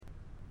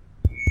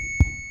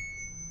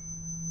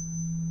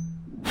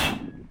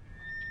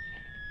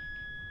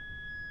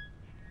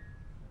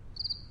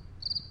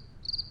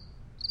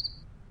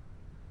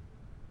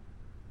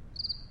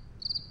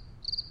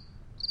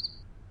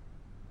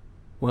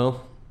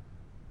Well,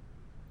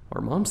 our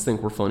moms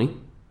think we're funny.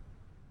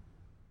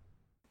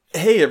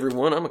 Hey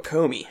everyone, I'm a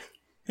Comey.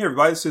 Hey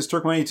everybody, this is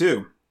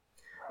Turk92.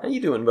 How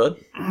you doing, bud?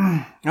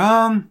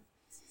 I'm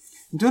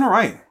doing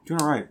alright.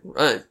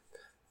 Right.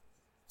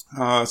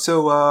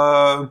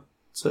 So,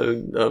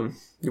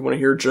 you want to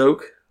hear a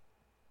joke?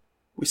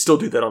 We still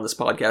do that on this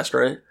podcast,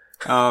 right?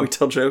 We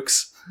tell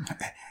jokes.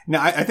 No,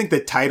 I think the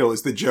title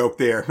is the joke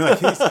there. Like,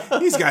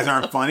 these guys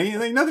aren't funny.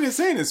 Like, nothing they're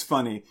saying is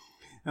funny.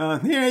 They're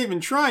not even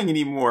trying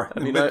anymore. I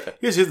mean, but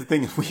here's the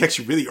thing. We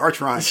actually really are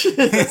trying.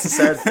 That's the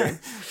sad thing.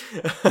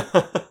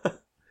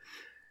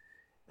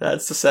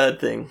 That's the sad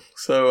thing.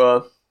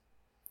 So,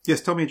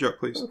 yes, tell me a joke,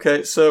 please.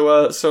 okay, so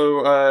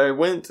I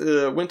went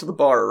to the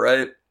bar,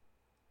 right?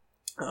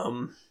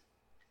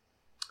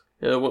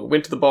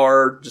 Went to the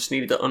bar, just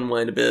needed to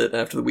unwind a bit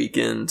after the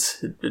weekend.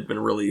 It'd been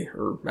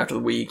after the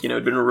week,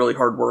 it'd been a really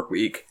hard work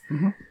week.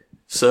 Mm-hmm.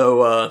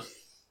 So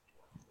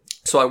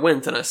I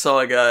went and I saw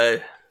a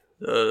guy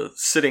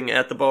sitting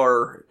at the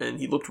bar, and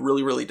he looked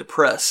really, really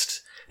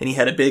depressed, and he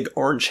had a big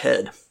orange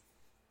head.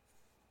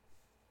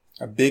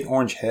 A big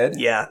orange head?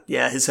 Yeah,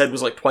 his head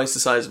was like twice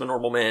the size of a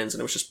normal man's, and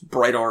it was just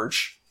bright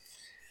orange.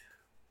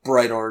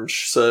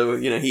 So,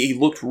 he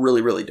looked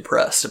really, really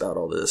depressed about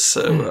all this.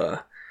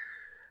 So,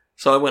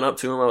 so I went up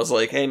to him. I was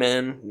like, "Hey,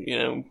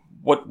 man,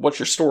 what's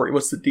your story?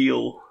 What's the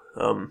deal?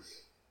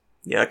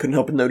 I couldn't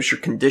help but notice your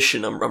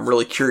condition. I'm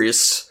really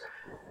curious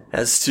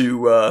as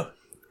to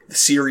the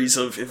series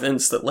of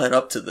events that led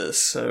up to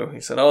this." So he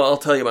said, "I'll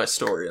tell you my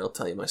story.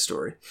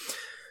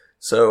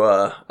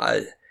 So,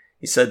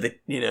 he said that,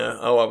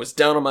 I was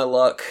down on my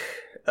luck.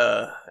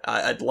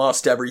 I'd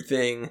lost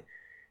everything.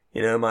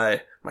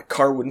 My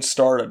car wouldn't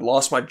start. I'd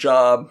lost my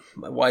job.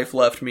 My wife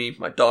left me.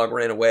 My dog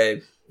ran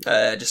away.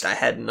 I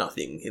had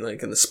nothing.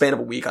 In the span of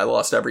a week, I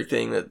lost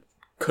everything that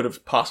could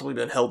have possibly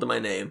been held to my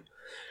name.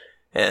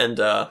 And,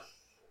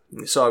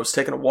 so I was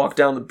taking a walk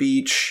down the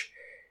beach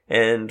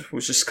and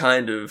was just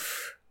kind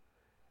of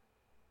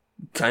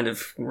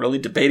really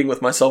debating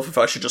with myself if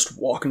I should just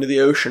walk into the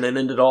ocean and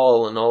end it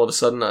all. And all of a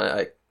sudden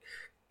I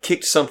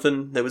kicked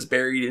something that was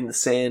buried in the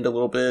sand a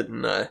little bit,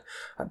 and I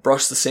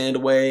brushed the sand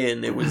away,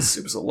 and it was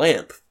a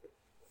lamp.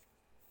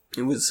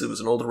 It was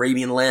an old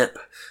Arabian lamp.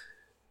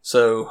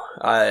 So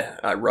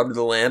I rubbed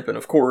the lamp, and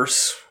of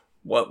course,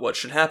 what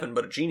should happen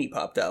but a genie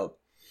popped out.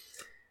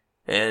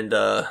 And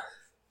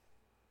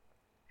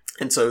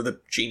so the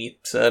genie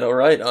said, "All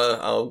right,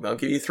 I'll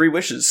give you 3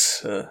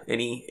 wishes.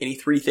 Any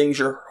 3 things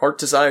your heart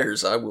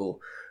desires, I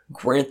will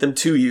grant them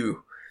to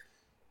you."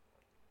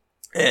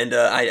 And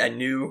I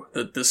knew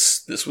that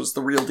this was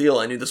the real deal.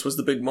 I knew this was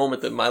the big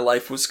moment that my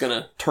life was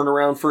gonna turn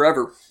around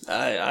forever.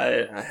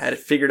 I had it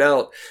figured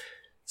out.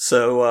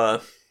 So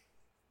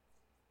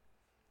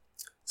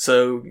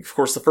of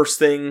course the first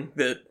thing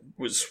that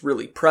was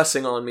really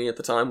pressing on me at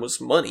the time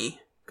was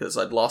money, because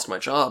I'd lost my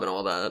job and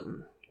all that,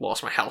 and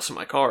lost my house and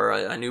my car.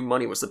 I knew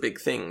money was the big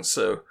thing.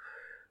 So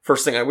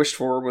first thing I wished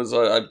for was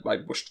I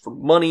wished for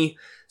money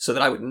so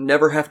that I would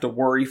never have to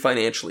worry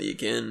financially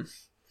again.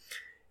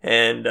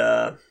 And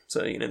so,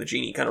 the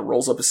genie kind of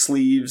rolls up his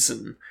sleeves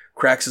and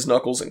cracks his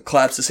knuckles and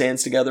claps his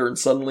hands together, and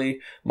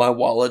suddenly my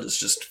wallet is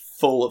just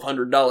full of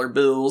 $100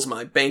 bills,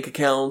 my bank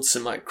accounts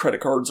and my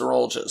credit cards are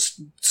all just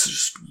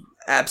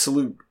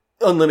absolute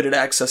unlimited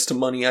access to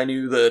money. I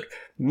knew that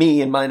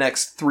me and my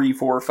next 3,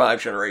 4,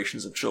 5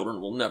 generations of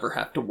children will never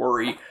have to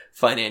worry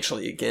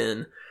financially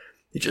again.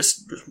 It's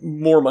just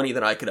more money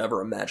than I could ever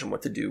imagine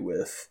what to do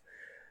with.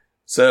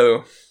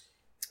 So,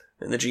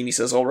 and the genie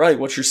says, "All right,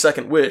 what's your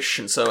second wish?"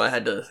 And so I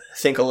had to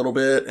think a little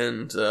bit,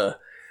 and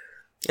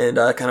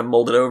I kind of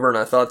mulled it over, and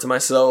I thought to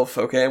myself,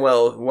 okay,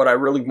 well, what I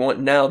really want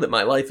now that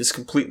my life is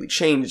completely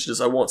changed is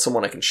I want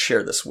someone I can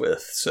share this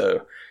with.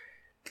 So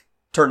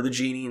turn to the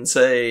genie and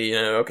say,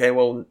 okay,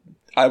 well,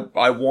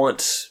 I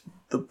want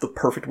the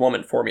perfect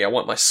woman for me. I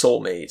want my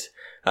soulmate.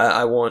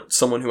 I want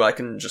someone who I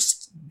can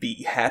just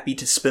be happy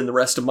to spend the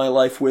rest of my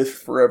life with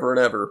forever and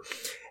ever.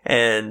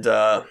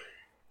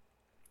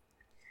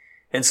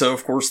 And so,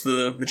 of course,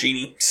 the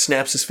genie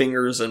snaps his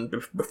fingers, and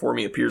before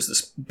me appears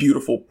this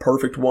beautiful,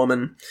 perfect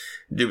woman.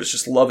 It was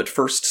just love at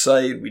first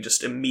sight. We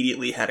just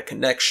immediately had a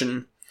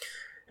connection.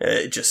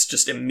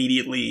 Just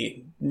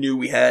immediately knew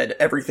we had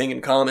everything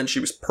in common.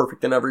 She was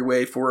perfect in every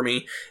way for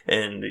me.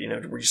 And,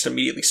 we just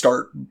immediately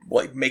start,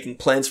 making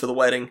plans for the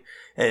wedding.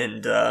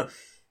 And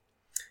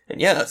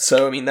yeah,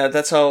 so,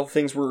 that's how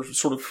things were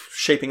sort of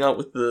shaping out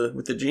with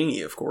the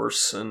genie, of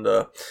course. And,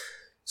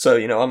 so,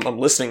 I'm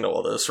listening to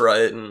all this,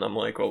 right? And I'm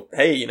like, well,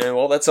 hey,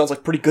 all that sounds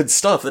like pretty good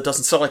stuff. That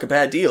doesn't sound like a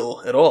bad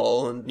deal at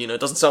all. And, it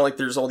doesn't sound like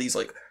there's all these,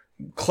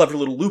 clever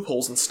little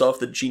loopholes and stuff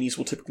that genies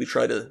will typically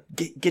try to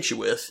get you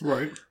with.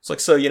 Right. It's like,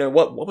 so,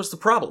 what was the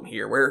problem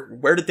here?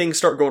 Where did things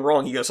start going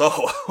wrong? He goes,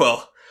 oh,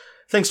 well,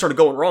 things started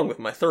going wrong with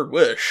my third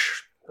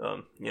wish.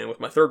 With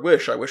my third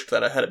wish, I wished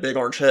that I had a big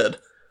orange head.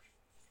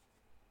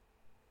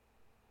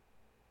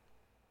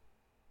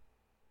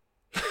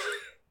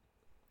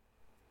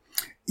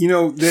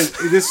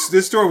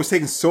 This story was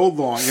taking so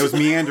long. It was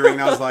meandering.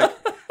 And I was like,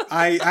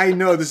 I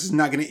know this is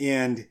not going to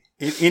end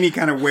in any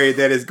kind of way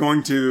that is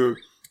going to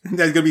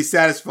that's gonna be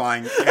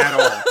satisfying at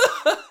all.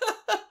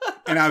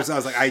 And I was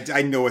like,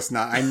 I know it's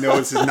not. I know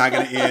this is not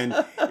going to end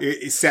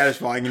it's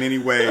satisfying in any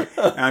way.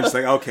 And I'm just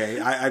like,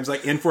 okay. I was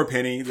like, in for a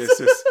penny. This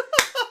is.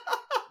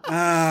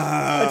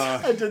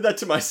 I did that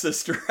to my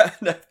sister,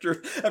 and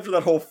after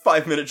that whole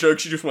 5-minute joke,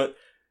 she just went,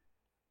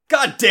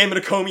 "God damn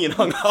it, Akomi," and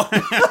hung up.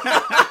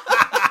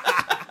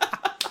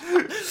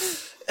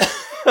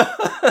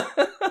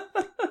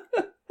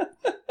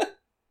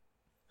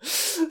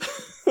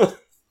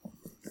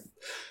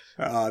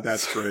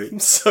 That's great.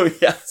 So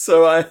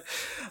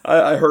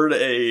I heard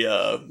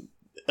a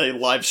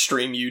live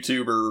stream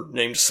YouTuber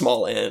named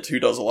Small Ant who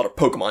does a lot of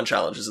Pokemon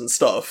challenges and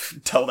stuff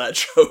tell that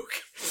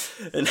joke,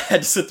 and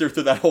had to sit there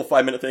through that whole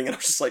 5-minute thing, and I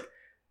was just like,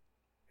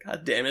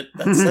 God damn it,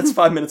 that's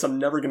 5 minutes I'm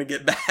never gonna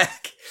get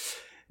back.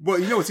 Well,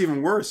 you know what's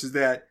even worse is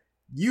that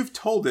you've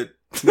told it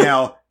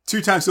now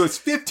 2 times, so it's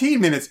 15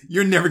 minutes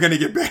you're never gonna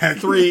get back.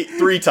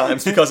 Three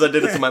times, because I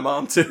did it to my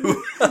mom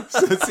too.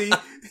 So see,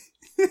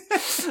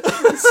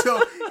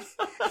 so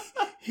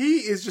he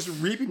is just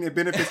reaping the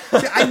benefits.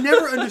 See, I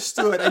never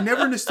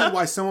understood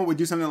why someone would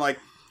do something like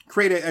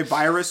create a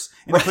virus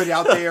and put it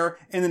out there,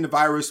 and then the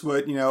virus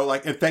would,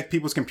 like affect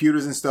people's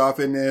computers and stuff,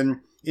 and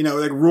then,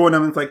 like ruin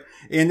them. And it's like,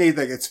 and they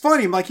think it's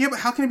funny. I'm like, yeah, but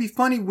how can it be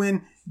funny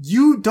when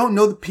you don't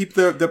know the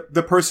people,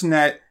 the person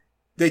that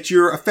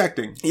you're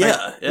affecting?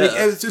 Yeah, yeah. Like,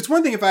 it's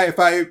one thing if I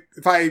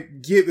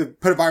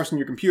put a virus on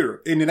your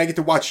computer, and then I get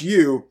to watch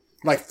you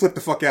like flip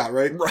the fuck out,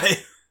 right?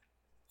 Right.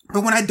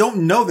 But when I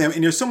don't know them,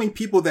 and there's so many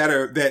people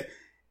that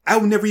I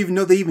would never even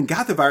know they even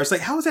got the virus,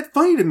 like, how is that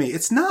funny to me?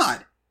 It's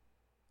not.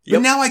 Yep.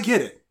 But now I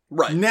get it.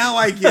 Right. Now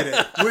I get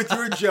it. With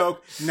your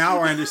joke, now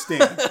I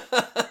understand.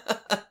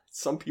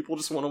 Some people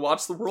just want to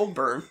watch the world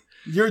burn.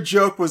 Your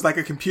joke was like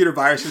a computer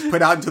virus just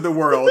put out into the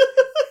world,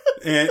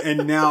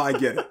 and now I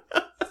get it.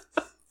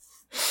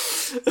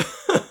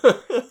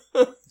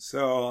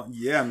 So,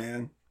 yeah,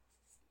 man.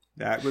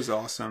 That was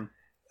awesome.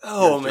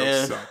 Oh,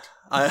 man. Sucked.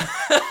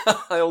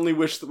 I only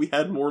wish that we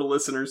had more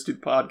listeners to the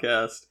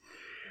podcast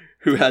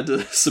who had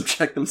to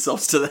subject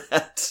themselves to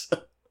that.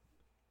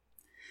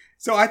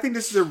 So I think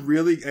this is a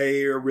really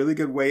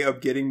good way of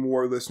getting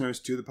more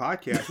listeners to the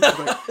podcast.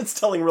 It's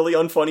telling really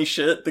unfunny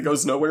shit that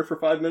goes nowhere for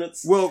 5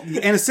 minutes. Well,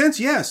 in a sense,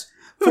 yes.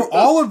 For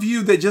all of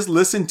you that just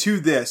listened to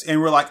this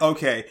and were like,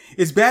 okay,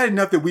 it's bad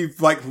enough that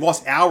we've like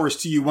lost hours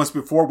to you once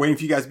before waiting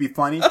for you guys to be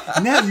funny.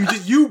 Now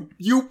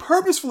you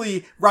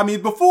purposefully, I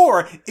mean,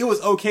 before it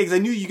was okay because I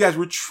knew you guys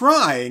were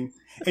trying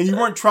and you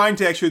weren't trying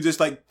to actually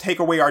just like take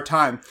away our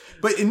time.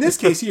 But in this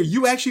case here,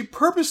 you actually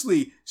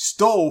purposely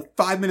stole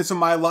 5 minutes of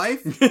my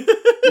life.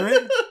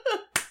 Right?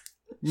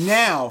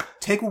 Now,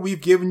 take what we've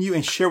given you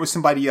and share with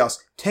somebody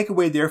else. Take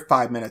away their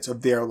 5 minutes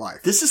of their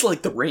life. This is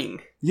like The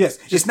Ring. Yes.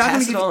 Just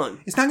pass it on.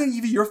 It's not going to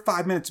give you your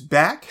 5 minutes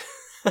back,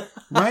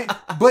 right?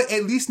 But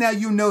at least now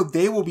you know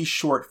they will be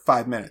short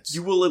 5 minutes.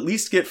 You will at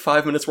least get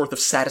 5 minutes worth of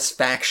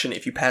satisfaction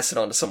if you pass it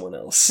on to someone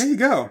else. There you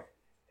go.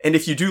 And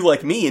if you do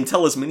like me and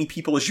tell as many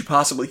people as you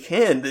possibly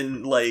can,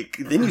 then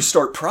you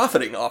start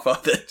profiting off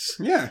of it.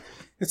 Yeah.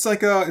 It's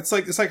like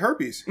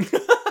herpes.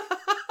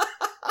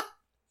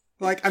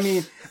 Like, I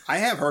mean, I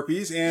have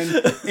herpes and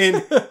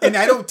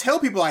I don't tell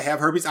people I have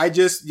herpes. I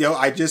just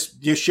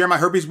share my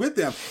herpes with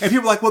them. And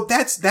people are like, well,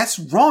 that's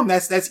wrong.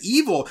 That's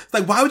evil. It's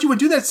like, why would you want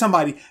to do that to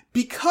somebody?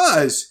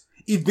 Because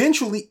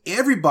eventually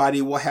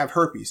everybody will have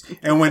herpes.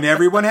 And when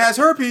everyone has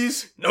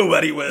herpes,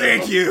 nobody will.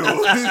 Thank you.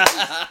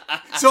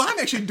 So I'm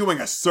actually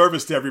doing a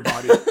service to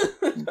everybody.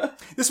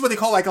 This is what they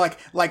call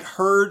like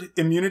herd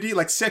immunity,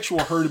 like sexual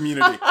herd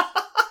immunity.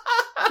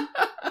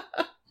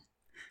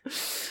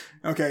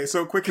 Okay,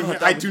 so quickly,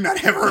 I do not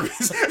have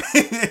herpes.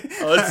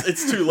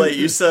 It's too late.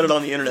 You said it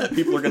on the internet.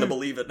 People are going to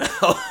believe it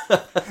now.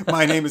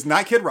 My name is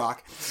not Kid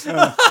Rock.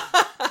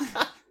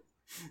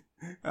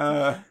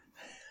 However,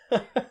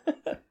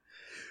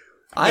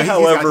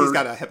 he's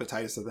got a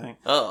hepatitis, I think.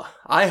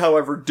 I,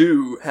 however,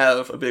 do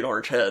have a big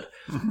orange head.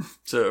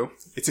 So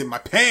it's in my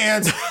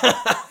pants.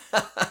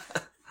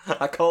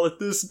 I call it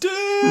this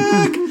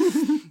dick.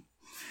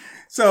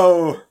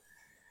 So,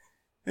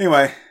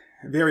 anyway.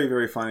 Very,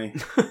 very funny.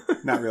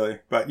 Not really.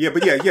 But yeah,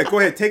 go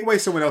ahead. Take away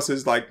someone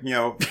else's, 5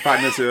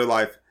 minutes of their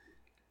life.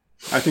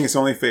 I think it's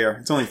only fair.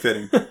 It's only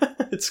fitting.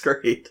 It's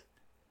great.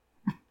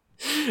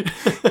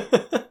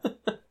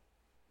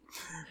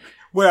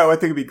 What I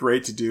think would be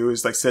great to do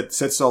is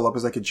set it all up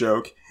as like a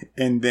joke,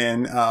 and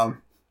then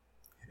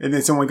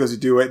someone goes to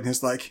do it, and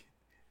it's like,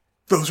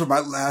 those were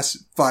my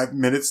last 5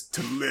 minutes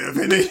to live,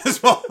 and they just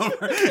fall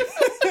over.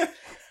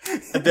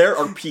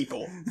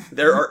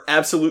 There are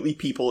absolutely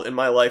people in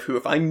my life who,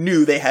 if I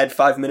knew they had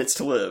 5 minutes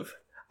to live,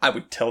 I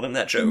would tell them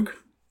that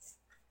joke.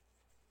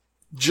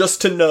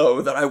 Just to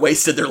know that I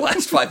wasted their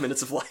last 5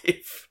 minutes of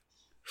life.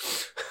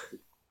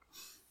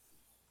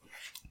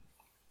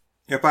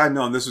 If I had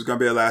known this was going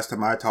to be the last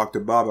time I talked to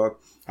Baba,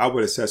 I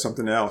would have said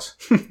something else.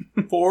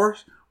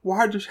 Forrest,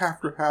 why did this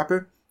have to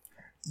happen?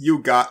 You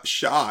got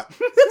shot.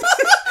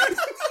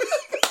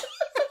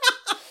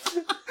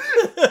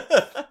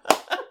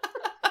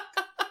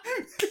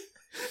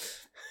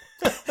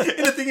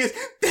 And the thing is,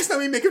 that's time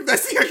we make it.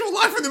 That's the actual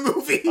line from the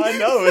movie. I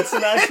know, it's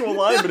an actual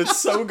line, but it's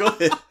so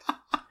good.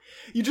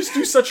 You just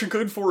do such a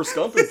good Forrest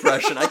Gump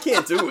impression. I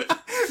can't do it.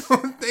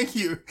 Oh, thank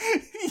you.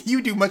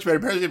 You do much better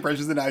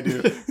impressions than I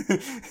do.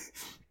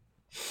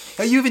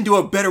 You even do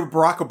a better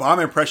Barack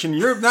Obama impression.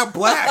 You're not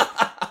black.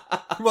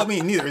 Well, I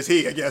mean, neither is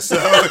he, I guess. So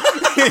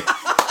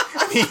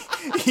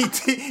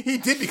he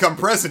did become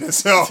president.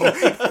 So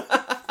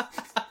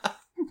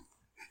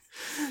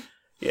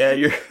yeah,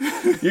 you're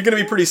gonna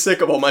be pretty sick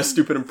of all my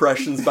stupid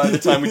impressions by the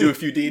time we do a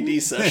few D&D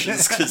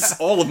sessions, because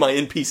all of my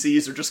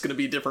NPCs are just gonna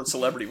be different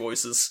celebrity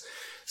voices.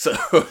 So,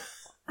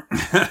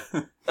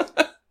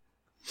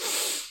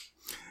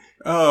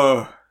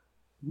 oh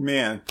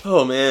man,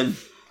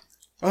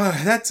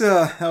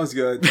 that was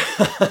good.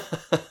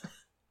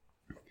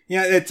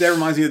 Yeah, that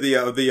reminds me of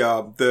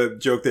the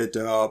joke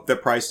that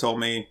Price told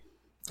me,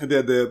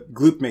 the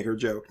gloop maker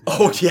joke.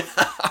 Oh yeah,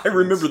 I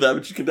remember that,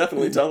 but you can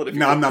definitely tell it if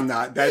you I'm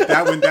not.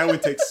 That one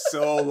takes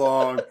so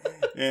long,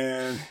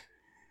 and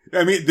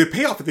I mean the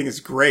payoff thing is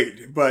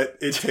great, but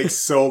it takes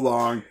so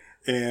long.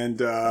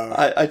 And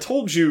I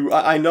told you,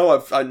 I know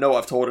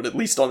I've told it at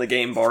least on the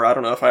game bar. I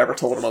don't know if I ever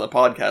told it on the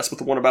podcast, but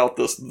the one about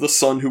the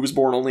son who was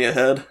born only a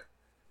head.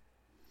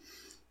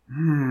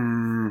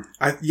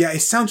 Yeah,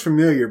 it sounds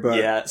familiar, but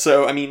yeah.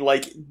 So I mean,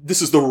 like,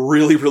 this is the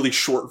really, really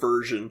short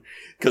version,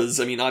 because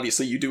I mean,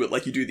 obviously you do it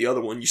like you do the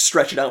other one. You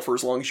stretch it out for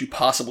as long as you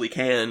possibly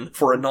can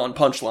for a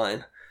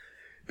non-punchline,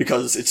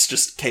 because it's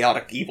just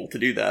chaotic evil to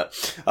do that.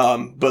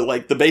 But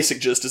like the basic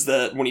gist is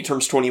that when he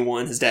turns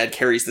 21, his dad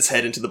carries this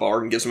head into the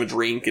bar and gives him a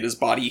drink, and his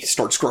body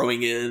starts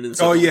growing in. And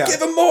so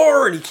give him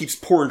more! And he keeps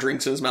pouring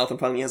drinks in his mouth, and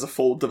finally he has a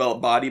full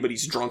developed body, but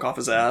he's drunk off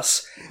his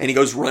ass. And he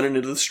goes running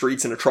into the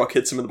streets, and a truck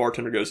hits him, and the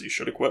bartender goes, "You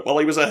should have quit while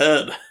he was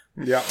ahead."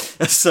 Yeah.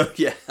 So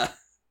yeah.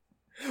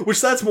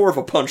 Which that's more of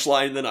a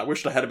punchline than "I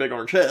wished I had a big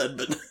orange head,"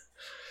 but...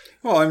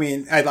 Well, I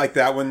mean, I like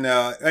that one.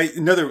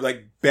 Another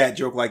like bad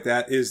joke like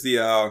that is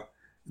the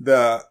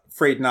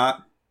Frayed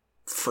Knot.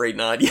 Frayed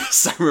Knot,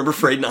 yes, I remember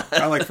Frayed Knot.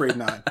 I like Frayed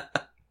Knot.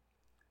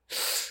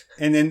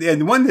 And then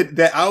the one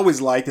that I always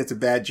liked, that's a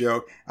bad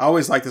joke. I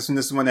always like this one.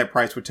 This is one that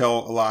Price would tell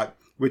a lot,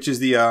 which is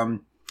the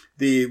one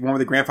where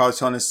the grandfather was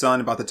telling his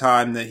son about the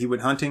time that he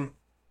went hunting.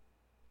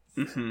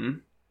 Mm-hmm.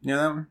 You know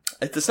that one?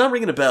 It's not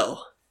ringing a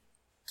bell.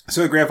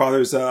 So the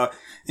grandfather's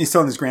he's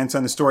telling his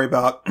grandson the story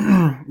about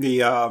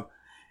the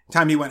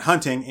time he went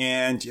hunting,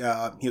 and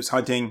he was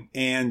hunting,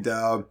 and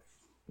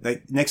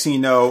like next thing you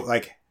know,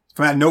 like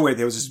from out of nowhere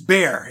there was this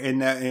bear,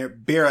 and a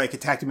bear like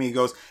attacked him. And he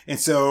goes, and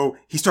so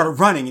he started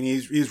running, and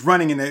he's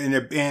running,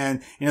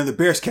 and you know the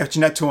bear's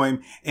catching up to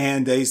him,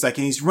 and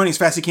he's running as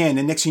fast as he can,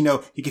 and next thing you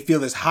know he can feel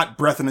this hot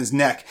breath on his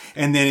neck,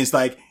 and then he's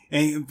like,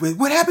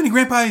 "What happened to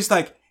Grandpa?" He's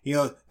like, you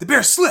know, the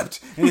bear slipped.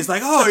 And he's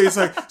like,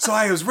 so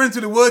I was running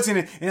through the woods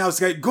and I was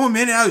like going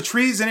in and out of the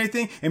trees and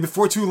everything. And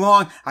before too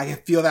long, I could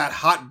feel that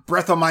hot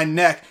breath on my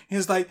neck. And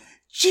he's like,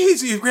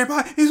 "Jeez,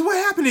 Grandpa," what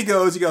happened? He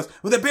goes, "Well,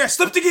 the bear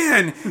slipped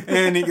again."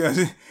 And he goes,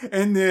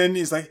 and then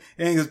he's like,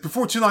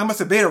 "Before too long, I must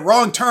have made a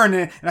wrong turn.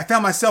 And I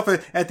found myself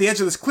at the edge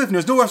of this cliff and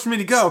there's nowhere else for me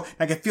to go.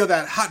 And I could feel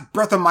that hot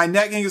breath on my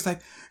neck." And he was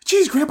like,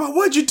 "Jeez, Grandpa,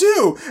 what'd you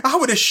do?" "I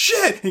would have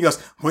shit." And he goes,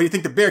 "What do you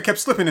think the bear kept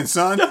slipping in,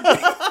 son?"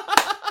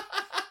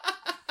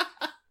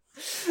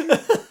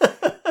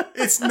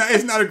 It's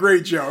not a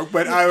great joke,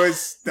 but I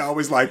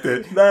always liked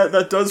it.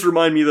 That does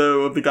remind me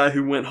though of the guy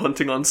who went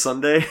hunting on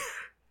Sunday.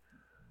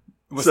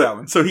 What's that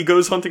one? So he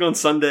goes hunting on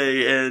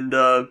Sunday and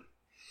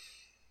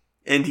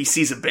he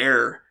sees a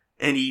bear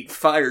and he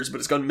fires, but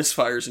his gun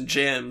misfires and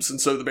jams, and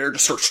so the bear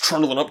just starts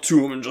trundling up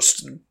to him and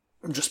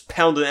just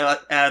pounding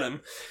at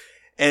him.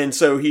 And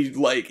so he,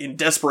 like, in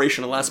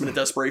desperation, in last minute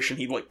desperation,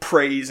 he, like,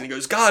 prays and he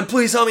goes, "God,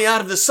 please help me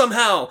out of this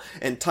somehow."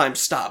 And time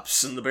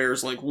stops and the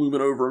bear's, like,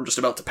 looming over him, just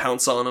about to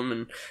pounce on him.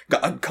 And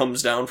God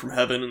comes down from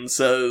heaven and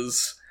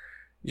says,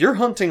 "You're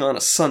hunting on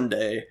a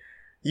Sunday.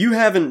 You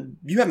haven't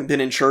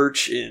been in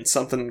church in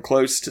something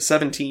close to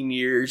 17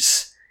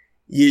 years.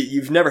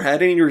 You've never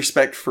had any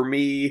respect for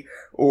me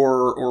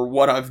or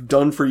what I've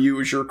done for you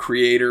as your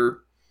creator.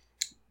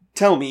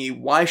 Tell me,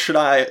 why should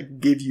I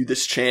give you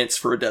this chance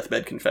for a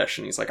deathbed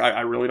confession?" He's like, I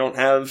really don't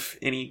have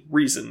any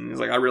reason. He's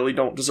like, "I really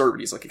don't deserve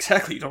it." He's like,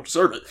 "Exactly, you don't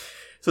deserve it." He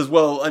says,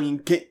 "Well, I mean,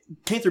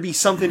 can't there be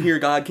something here,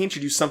 God? Can't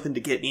you do something to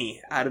get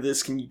me out of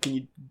this? Can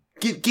you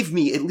give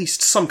me at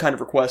least some kind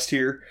of request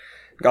here?"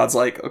 God's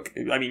like,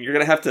 "Okay, I mean, you're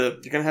gonna have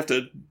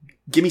to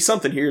give me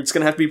something here. It's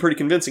gonna have to be pretty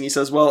convincing." He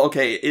says, "Well,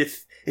 okay,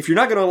 if you're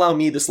not gonna allow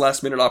me this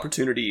last minute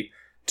opportunity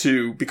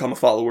to become a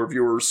follower of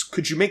yours,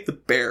 could you make the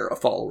bear a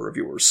follower of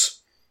yours?"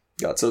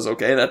 God says,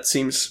 "Okay, that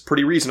seems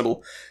pretty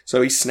reasonable."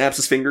 So he snaps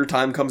his finger,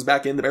 time comes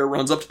back in, the bear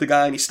runs up to the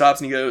guy and he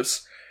stops and he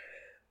goes,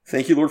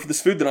 "Thank you, Lord, for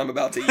this food that I'm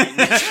about to eat." And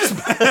he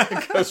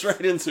just goes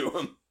right into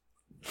him.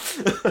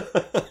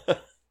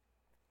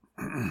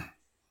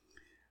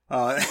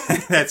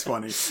 That's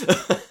funny.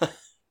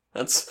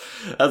 That's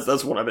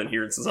what I've been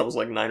hearing since I was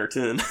like 9 or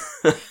 10.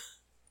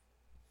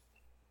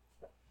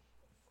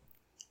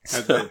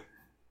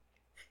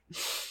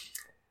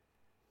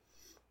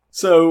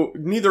 So,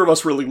 neither of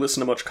us really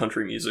listen to much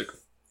country music.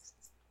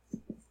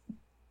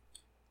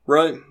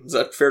 Right? Is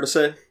that fair to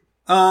say?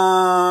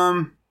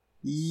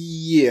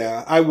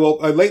 Yeah, I will.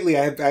 Lately,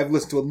 I've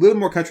listened to a little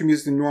more country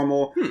music than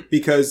normal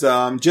because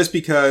just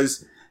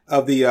because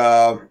of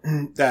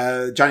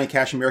the Johnny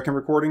Cash American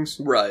recordings.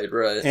 Right.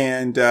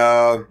 And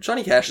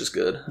Johnny Cash is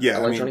good. Yeah,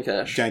 I like Johnny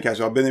Cash. Johnny Cash,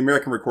 but the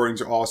American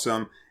recordings are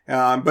awesome.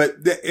 But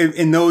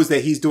in those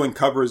that he's doing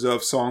covers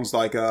of songs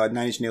like Nine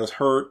Inch Nails'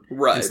 "Hurt"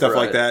 and stuff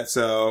like that.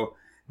 So,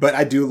 but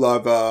I do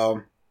love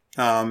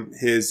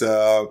his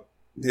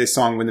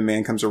song "When the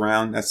Man Comes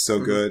Around." That's so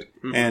good.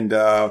 And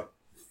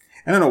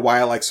I don't know why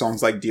I like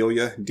songs like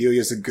Delia.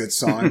 Delia's a good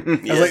song.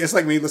 It's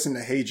like me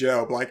listening to Hey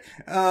Joe. Like,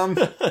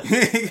 but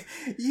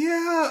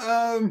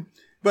yeah.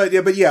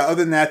 Other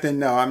than that, then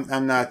no,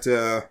 I'm not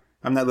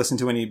listening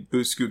to any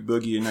Boot Scoot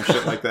Boogie and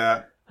shit like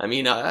that. I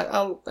mean,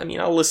 I'll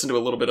listen to a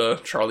little bit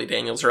of Charlie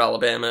Daniels or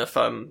Alabama if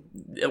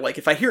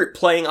if I hear it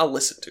playing, I'll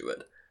listen to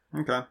it.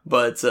 Okay.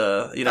 But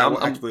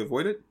I'll actively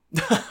avoid it.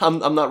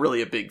 I'm not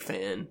really a big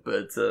fan,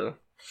 but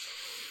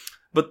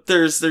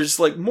there's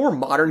like more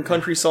modern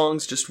country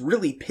songs just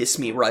really piss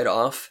me right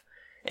off.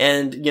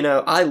 And,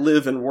 I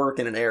live and work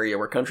in an area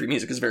where country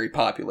music is very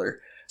popular.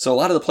 So a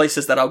lot of the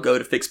places that I'll go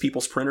to fix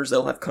people's printers,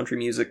 they'll have country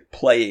music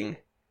playing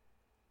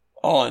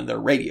on their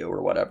radio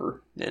or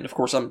whatever. And of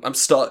course I'm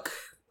stuck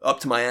up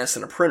to my ass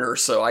in a printer,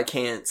 so I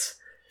can't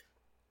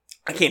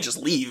just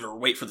leave or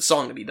wait for the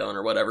song to be done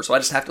or whatever. So I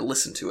just have to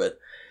listen to it.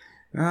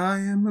 I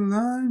am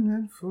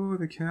alignment for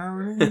the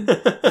county.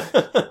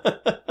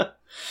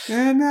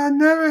 And I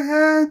never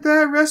had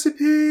that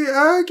recipe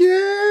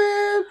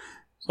again.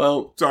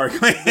 Well, sorry.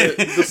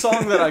 the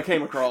song that I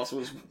came across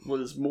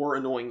was more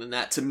annoying than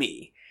that to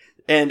me.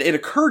 And it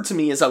occurred to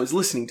me as I was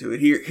listening to it,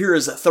 here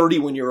is a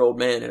 31-year-old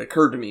man, it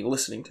occurred to me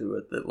listening to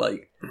it that,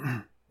 like,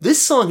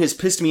 this song has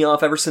pissed me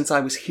off ever since I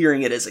was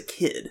hearing it as a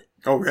kid.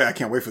 Oh, yeah, I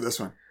can't wait for this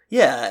one.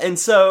 Yeah, and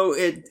so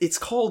it's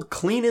called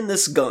Cleanin'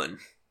 This Gun.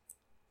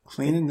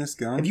 Cleaning This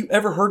Gun? Have you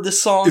ever heard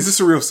this song? Is this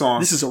a real song?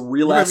 This is a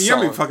real-ass song. You're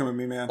gonna be fucking with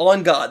me, man.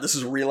 On God, this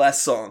is a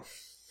real-ass song.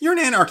 You're an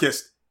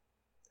anarchist.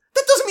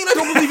 That doesn't mean I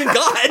don't believe in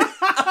God.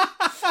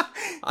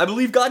 I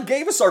believe God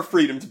gave us our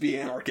freedom to be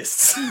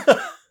anarchists.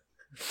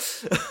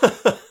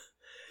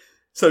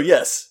 So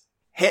yes,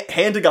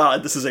 hand to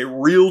God, this is a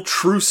real,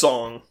 true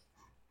song.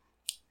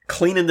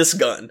 Cleaning This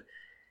Gun.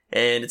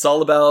 And it's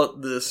all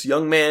about this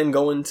young man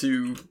going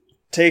to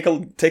take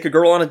a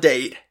girl on a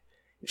date.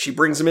 She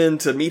brings him in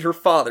to meet her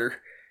father.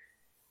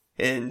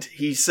 And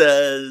he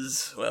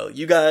says, well,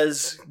 you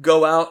guys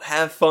go out,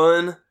 have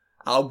fun.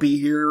 I'll be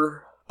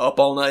here up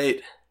all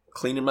night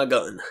cleaning my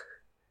gun.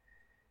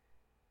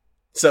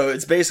 So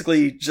it's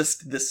basically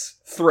just this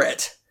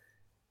threat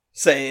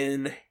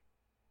saying,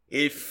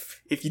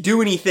 if you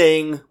do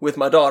anything with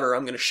my daughter,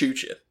 I'm going to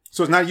shoot you.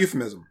 So it's not a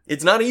euphemism.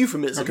 It's not a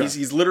euphemism. Okay.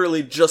 He's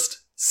literally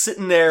just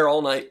sitting there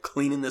all night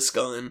cleaning this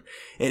gun.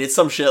 And it's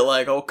some shit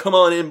like, oh, come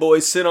on in,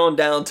 boys, sit on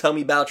down, tell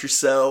me about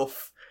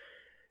yourself.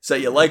 So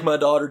you like my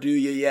daughter, do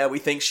you? Yeah, we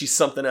think she's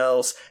something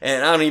else.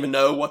 And I don't even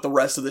know what the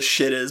rest of this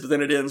shit is, but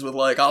then it ends with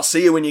like, I'll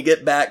see you when you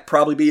get back,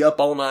 probably be up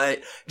all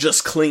night,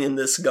 just cleaning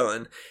this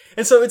gun.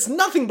 And so it's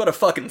nothing but a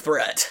fucking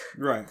threat.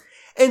 Right.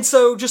 And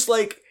so just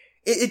like,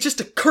 it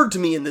just occurred to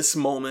me in this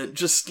moment,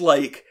 just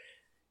like,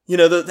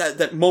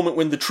 that moment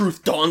when the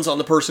truth dawns on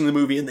the person in the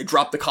movie and they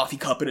drop the coffee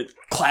cup and it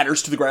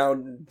clatters to the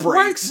ground and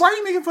breaks. Why are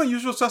you making fun of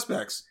Usual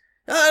Suspects?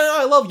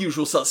 I love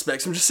Usual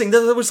Suspects. I'm just saying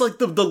that was like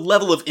the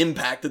level of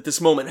impact that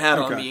this moment had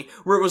on me,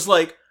 where it was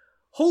like,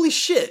 holy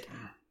shit,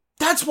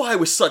 that's why I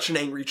was such an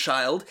angry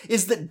child,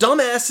 is that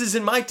dumbasses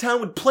in my town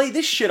would play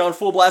this shit on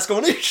full blast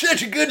going, it's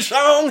such a good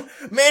song,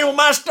 man, when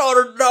my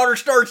daughter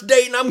starts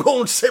dating, I'm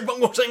going to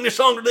sing this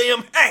song to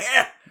them.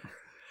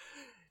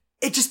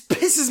 It just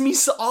pisses me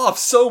off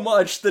so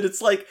much that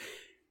it's like,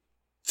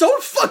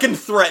 don't fucking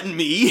threaten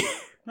me,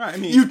 right, I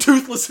mean, you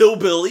toothless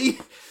hillbilly.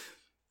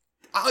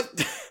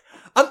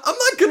 I'm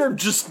not gonna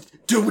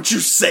just do what you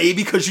say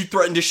because you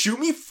threatened to shoot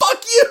me.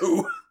 Fuck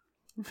you!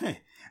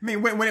 Hey, I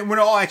mean, when in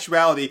all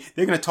actuality,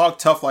 they're gonna talk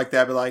tough like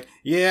that, but like,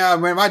 yeah,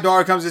 when my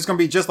daughter comes, it's gonna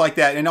be just like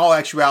that. In all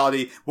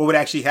actuality, what would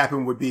actually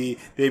happen would be,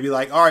 they'd be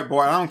like, all right,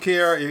 boy, I don't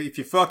care if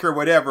you fuck her or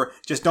whatever,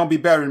 just don't be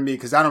better than me,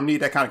 because I don't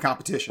need that kind of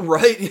competition.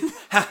 Right?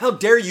 How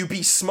dare you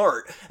be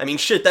smart? I mean,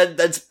 shit,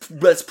 that's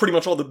pretty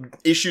much all the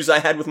issues I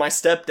had with my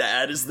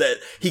stepdad, is that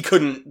he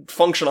couldn't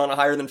function on a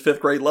higher than 5th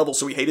grade level,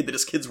 so he hated that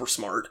his kids were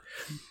smart.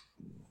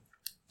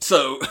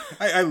 So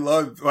I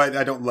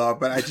don't love,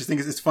 but I just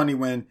think it's funny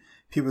when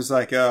people's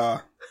like,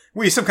 well,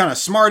 you're some kind of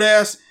smart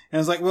ass.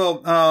 And it's like,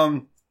 well,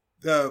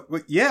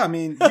 yeah, I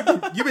mean,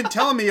 you've been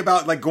telling me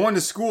about like going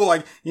to school,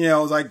 like,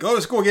 like go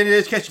to school, get an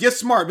education, get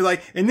smart. Be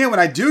like, and then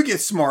when I do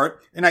get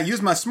smart and I use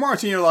my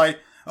smarts and you're like,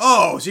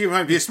 oh, so you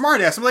want to be a smart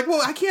ass. I'm like, well,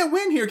 I can't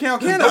win here,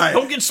 can I?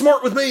 Don't get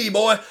smart with me,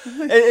 boy.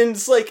 And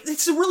it's like,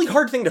 it's a really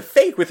hard thing to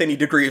fake with any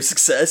degree of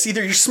success.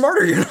 Either you're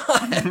smart or you're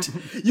not.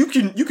 You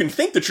can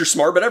think that you're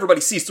smart, but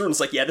everybody sees through and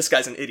it's like, yeah, this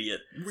guy's an idiot.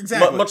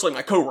 Exactly. Much like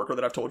my coworker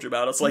that I've told you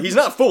about. It's like, he's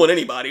not fooling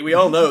anybody. We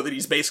all know that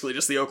he's basically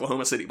just the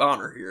Oklahoma City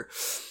Bomber here.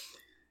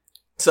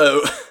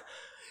 So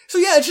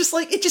yeah, it's just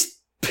like, it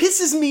just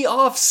pisses me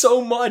off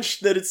so much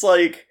that it's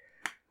like,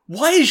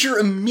 why is your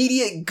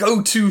immediate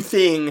go-to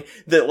thing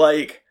that,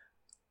 like,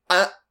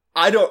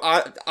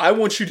 I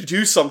want you to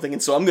do something,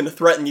 and so I'm going to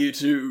threaten you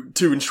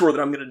to ensure that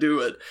I'm going to do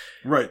it.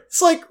 Right.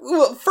 It's like,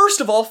 well,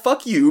 first of all,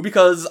 fuck you,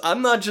 because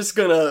I'm not just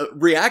going to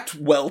react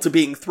well to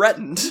being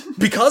threatened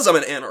because I'm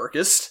an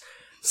anarchist.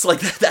 It's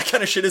like, that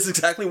kind of shit is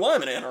exactly why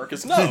I'm an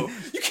anarchist. No,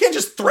 you can't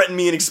just threaten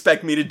me and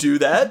expect me to do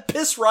that.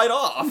 Piss right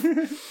off.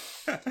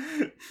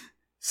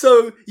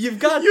 So, you've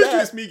got You're that.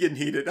 just me getting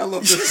heated. I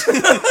love this.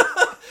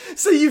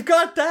 So you've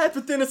got that,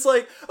 but then it's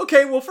like,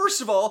 okay, well, first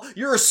of all,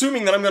 you're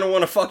assuming that I'm going to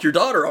want to fuck your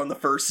daughter on the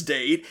first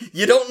date.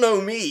 You don't know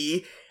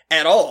me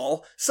at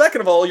all.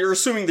 Second of all, you're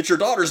assuming that your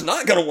daughter's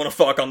not going to want to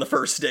fuck on the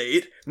first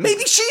date.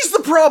 Maybe she's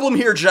the problem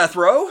here,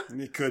 Jethro.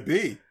 It could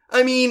be.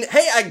 I mean,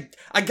 hey,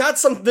 I got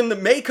something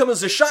that may come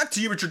as a shock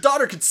to you, but your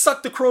daughter could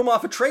suck the chrome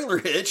off a trailer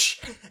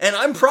hitch, and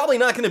I'm probably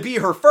not going to be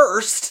her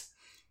first.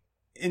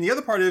 And the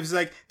other part of it is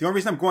like, the only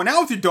reason I'm going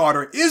out with your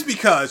daughter is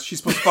because she's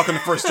supposed to fuck on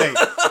the first date.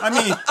 I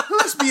mean,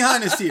 let's be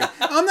honest here.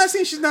 I'm not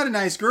saying she's not a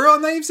nice girl.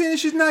 I'm not even saying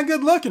she's not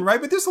good looking, right?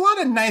 But there's a lot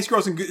of nice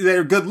girls that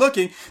are good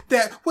looking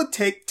that would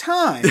take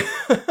time. And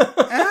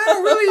I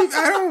don't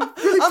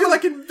really feel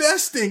like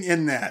investing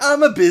in that.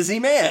 I'm a busy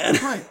man.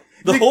 Right.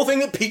 The whole thing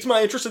that piqued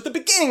my interest at the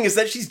beginning is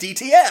that she's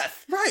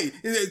DTF. Right.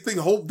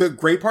 The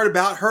great part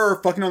about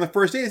her fucking on the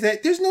first date is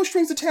that there's no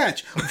strings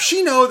attached.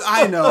 She knows,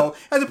 I know,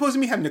 as opposed to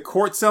me having to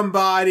court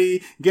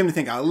somebody, get them to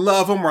think I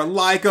love them or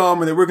like them,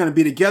 or that we're going to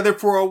be together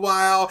for a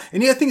while.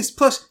 And the other thing is,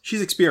 plus,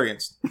 she's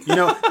experienced. You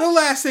know, the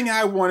last thing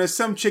I want is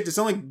some chick that's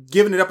only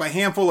given it up a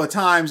handful of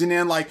times and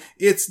then like,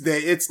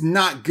 it's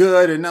not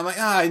good. And I'm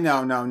like,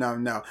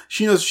 no.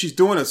 She knows what she's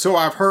doing it. So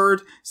I've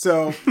heard.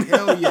 So,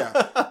 hell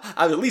yeah.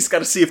 I've at least got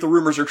to see if the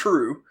rumors are true.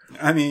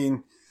 I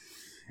mean,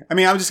 I'm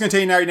just going to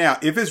tell you right now,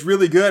 if it's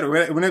really good,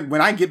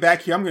 when I get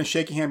back here, I'm going to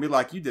shake your hand and be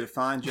like, you did a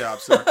fine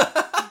job, sir.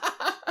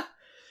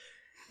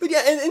 But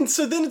yeah, and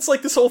so then it's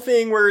like this whole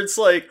thing where it's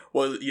like,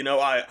 well, you know,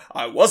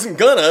 I wasn't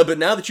gonna, but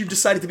now that you've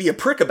decided to be a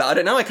prick about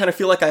it, now I kind of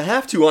feel like I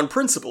have to on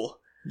principle.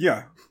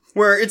 Yeah.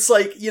 Where it's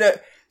like, you know,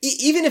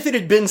 even if it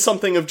had been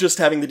something of just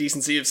having the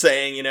decency of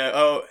saying, you know,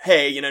 oh,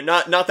 hey, you know,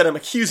 not that I'm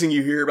accusing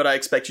you here, but I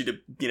expect you to,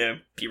 you know,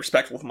 be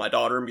respectful of my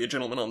daughter and be a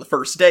gentleman on the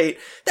first date,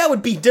 that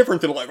would be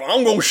different than like, well,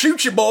 I'm gonna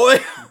shoot you, boy.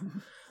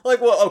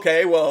 Like, well,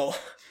 okay, well.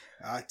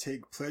 I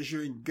take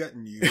pleasure in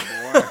gutting you, boy.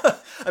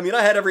 I mean,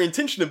 I had every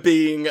intention of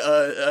being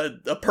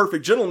a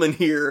perfect gentleman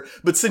here,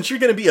 but since you're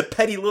gonna be a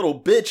petty little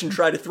bitch and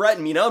try to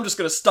threaten me, now I'm just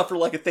gonna stuff her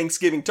like a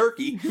Thanksgiving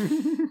turkey.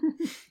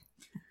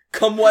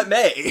 Come what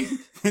may.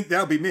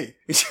 That'll be me.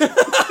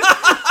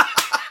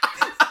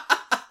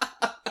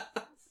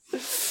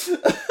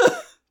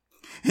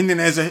 And then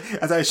as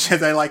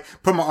I like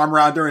put my arm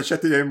around her and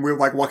shut the door, and we're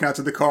like walking out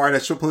to the car,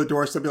 and she'll pull the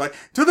door, she'll be like,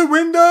 to the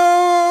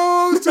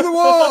windows, to the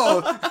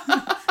wall.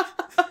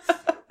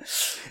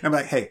 And I'm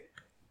like, hey,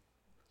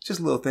 just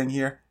a little thing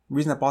here. The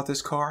reason I bought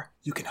this car,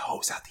 you can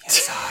hose out the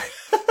inside.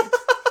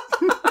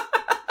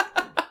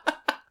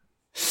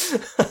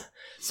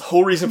 It's the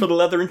whole reason for the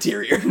leather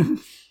interior.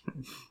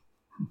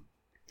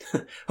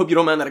 Hope you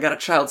don't mind that I got a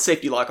child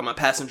safety lock on my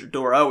passenger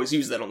door. I always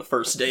use that on the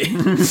first date.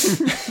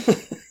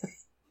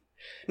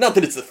 Not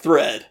that it's a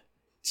thread.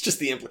 It's just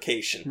the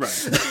implication.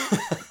 Right.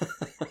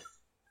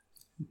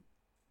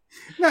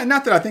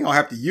 Not that I think I'll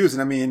have to use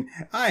it. I mean,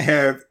 I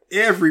have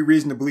every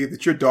reason to believe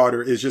that your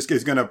daughter is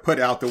going to put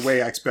out the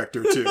way I expect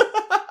her to.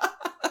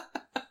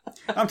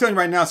 I'm telling you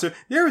right now, sir,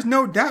 there is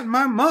no doubt in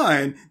my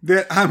mind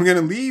that I'm going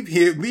to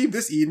leave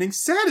this evening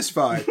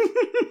satisfied.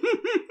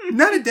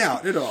 Not a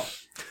doubt at all.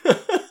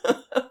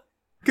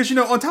 Because, you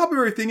know, on top of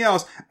everything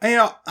else, you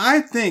know,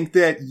 I think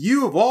that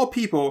you, of all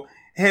people,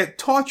 had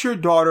taught your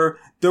daughter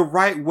the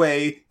right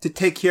way to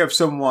take care of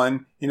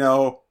someone, you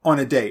know, on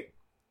a date.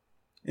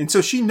 And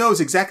so she knows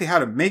exactly how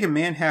to make a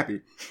man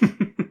happy.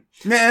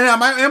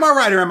 Am I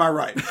right or am I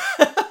right?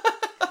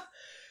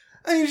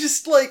 I mean,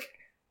 just like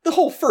the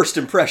whole first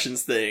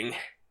impressions thing.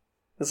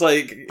 It's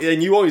like,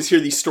 and you always hear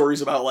these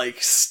stories about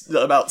like,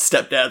 about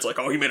stepdads, like,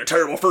 oh, he made a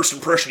terrible first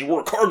impression. He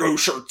wore cargo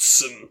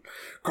shorts and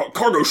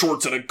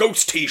a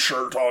ghost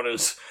t-shirt on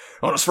his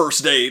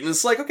first date. And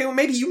it's like, okay, well,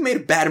 maybe you made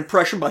a bad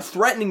impression by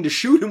threatening to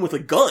shoot him with a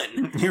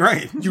gun. You're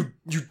right. You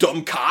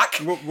dumb cock.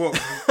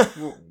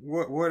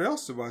 What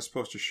else am I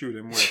supposed to shoot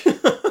him with?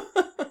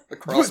 A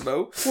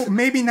crossbow? Well,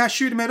 maybe not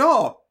shoot him at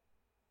all.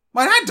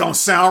 Well, that don't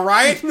sound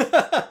right.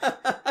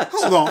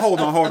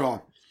 Hold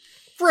on.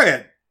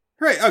 Fred.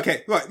 Right,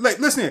 okay, look,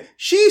 listen here.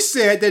 She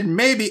said that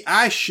maybe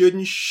I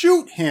shouldn't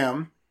shoot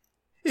him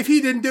if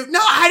he didn't do... No,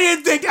 I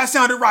didn't think that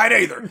sounded right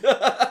either.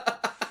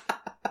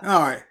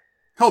 All right.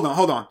 Hold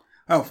on.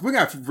 Oh, we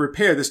got to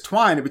repair this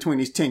twine in between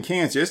these tin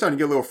cans here. It's starting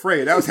to get a little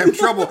frayed. I was having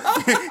trouble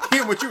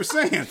hearing what you were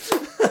saying.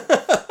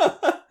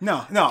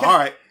 No, all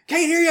right.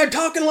 Can't hear you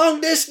talking long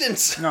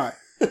distance. All right.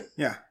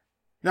 Yeah.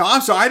 No,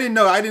 I'm sorry. I didn't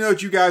know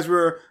that you guys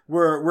were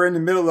in the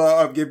middle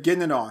of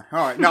getting it on.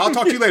 All right. Now, I'll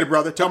talk to you later,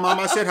 brother. Tell Mom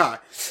I said hi.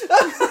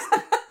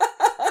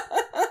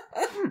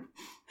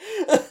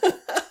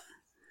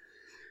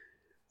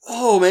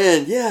 Oh,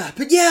 man. Yeah.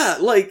 But yeah,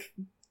 like,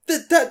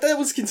 that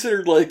was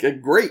considered like a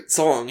great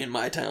song in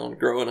my town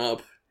growing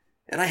up,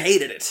 and I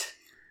hated it.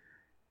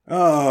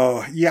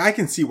 Oh, yeah, I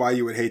can see why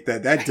you would hate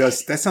that.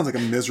 That sounds like a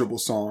miserable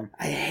song.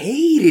 I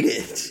hated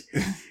it.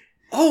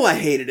 Oh, I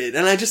hated it.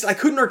 And I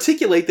couldn't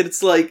articulate that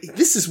it's like,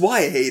 this is why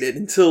I hate it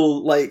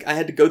until, like, I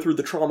had to go through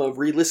the trauma of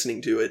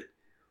re-listening to it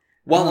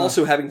while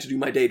also having to do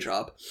my day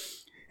job.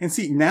 And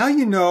see, now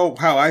you know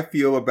how I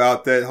feel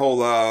about that whole,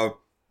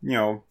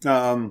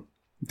 Devil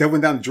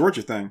Went Down to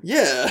Georgia thing.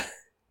 Yeah.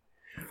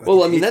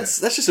 Well, I mean, that's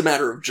just a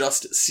matter of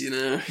justice, you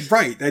know?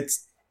 Right.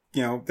 That's,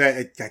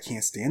 I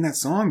can't stand that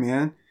song,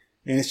 man.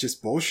 And it's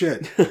just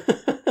bullshit.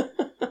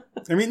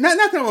 I mean, not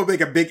that I'm gonna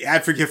make a big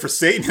advocate for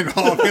Satan at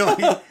all.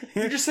 Really.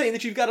 You're just saying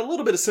that you've got a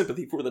little bit of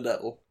sympathy for the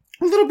devil.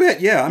 A little bit,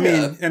 yeah. I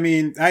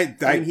mean,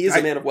 he is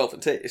a man of wealth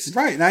and taste,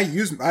 right? And I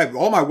use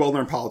all my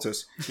well-learned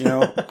politics,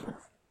 but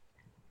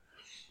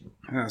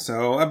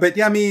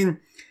yeah, I mean,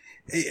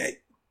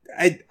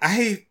 I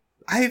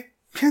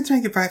can't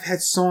think if I've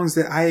had songs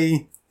that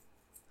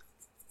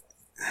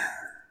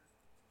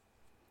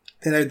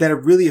that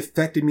have really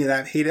affected me that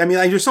I've hated. I mean,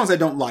 there's songs I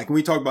don't like. When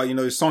we talk about,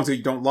 there's songs that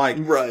you don't like.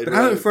 Right. But I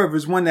don't know if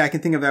there's one that I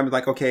can think of that I'm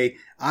like, okay,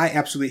 I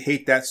absolutely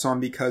hate that song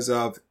because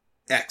of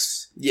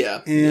X.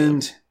 Yeah.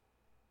 And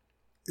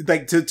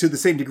like to the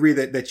same degree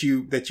that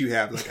you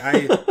have. Like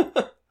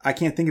I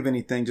can't think of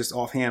anything just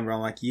offhand where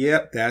I'm like,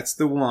 yep, that's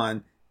the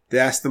one.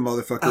 That's the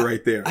motherfucker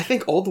right there. I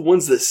think all the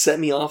ones that set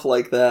me off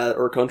like that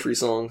are country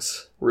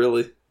songs,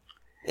 really.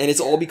 And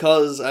it's all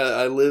because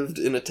I lived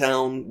in a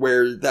town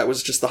where that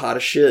was just the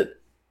hottest shit.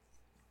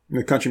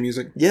 The country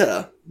music?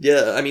 Yeah.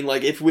 Yeah. I mean,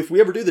 like, if we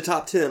ever do the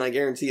top 10, I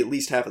guarantee at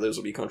least half of those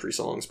will be country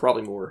songs.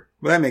 Probably more.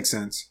 Well, that makes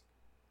sense.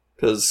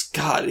 Because,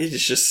 God, it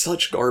is just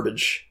such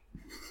garbage.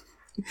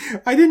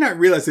 I did not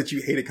realize that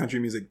you hated country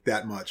music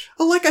that much.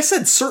 Well, like I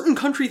said, certain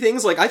country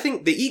things, like, I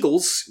think the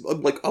Eagles,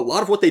 like, a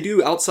lot of what they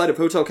do outside of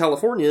Hotel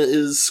California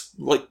is,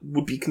 like,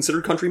 would be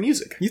considered country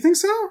music. You think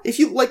so? If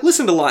you, like,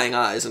 listen to Lying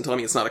Eyes and tell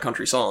me it's not a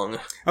country song.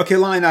 Okay,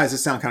 Lying Eyes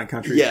does sound kind of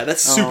country. Yeah,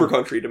 that's super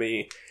country to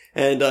me.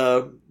 And,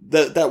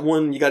 that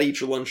one, you gotta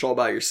eat your lunch all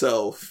by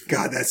yourself.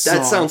 God, that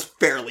sounds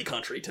fairly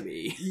country to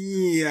me.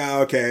 Yeah,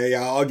 okay,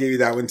 yeah, I'll give you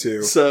that one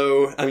too.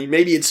 So, I mean,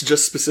 maybe it's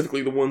just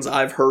specifically the ones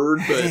I've heard,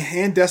 but...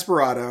 And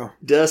Desperado.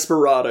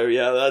 Desperado,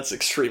 yeah, that's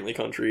extremely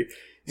country.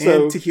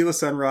 So, and Tequila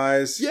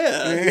Sunrise.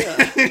 Yeah.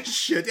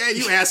 Shit, yeah,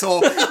 you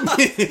asshole.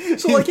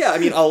 So, like, yeah, I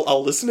mean,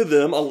 I'll listen to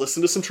them, I'll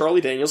listen to some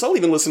Charlie Daniels, I'll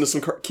even listen to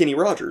some Kenny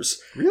Rogers.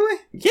 Really?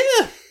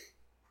 Yeah.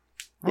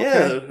 Okay.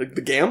 Yeah,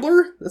 The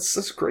Gambler? That's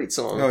a great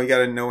song. Oh, you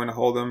gotta know when to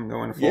hold them, know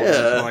when to fold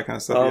them, all that kind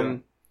of stuff.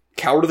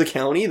 Coward of the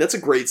County, that's a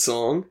great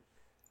song.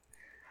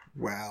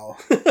 Wow.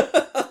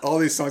 All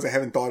these songs I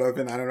haven't thought of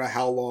in I don't know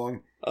how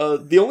long.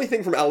 The only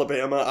thing from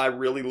Alabama I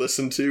really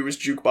listen to is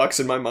Jukebox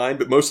in My Mind,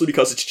 but mostly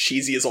because it's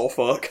cheesy as all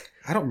fuck.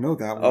 I don't know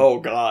that one. Oh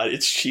god,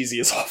 it's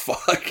cheesy as all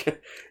fuck.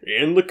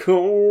 In the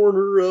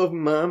corner of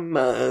my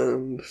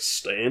mind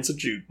stands a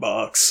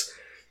jukebox.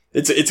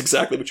 It's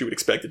exactly what you would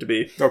expect it to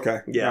be. Okay.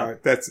 Yeah.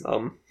 Right. That's...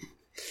 I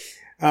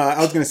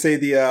was going to say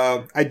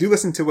I do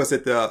listen to, was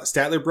it the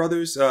Statler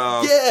Brothers?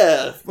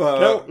 Yeah!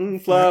 Counting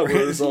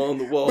flowers on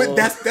the wall. But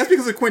that's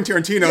because of Quentin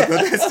Tarantino. Yeah.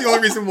 That's the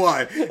only reason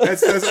why. That's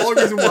the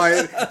only reason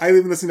why I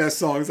even listen to that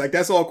song. It's like,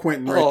 that's all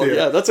Quentin right there.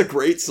 Oh, yeah, that's a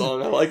great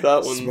song. I like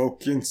that one.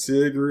 Smoking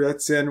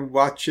cigarettes and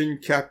watching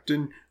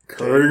Captain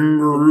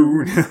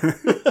Kangaroo.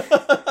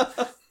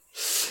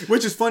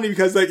 Which is funny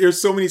because like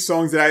there's so many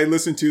songs that I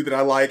listen to that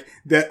I like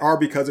that are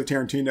because of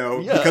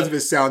Tarantino, because of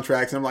his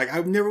soundtracks. And I'm like,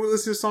 I've never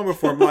listened to this song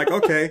before. I'm like,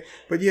 okay.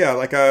 But yeah,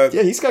 like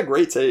yeah, he's got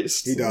great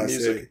taste. He does.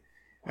 Music.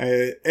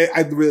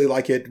 I really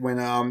like it when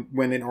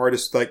an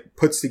artist like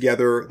puts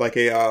together like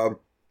a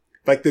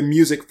like the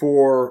music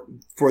for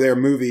their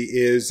movie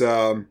is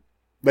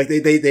like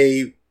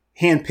they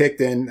handpicked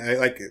and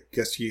like I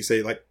guess you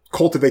say like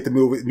cultivate the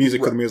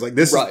music for the movie. Like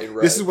this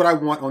is what I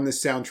want on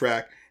this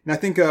soundtrack. And I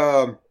think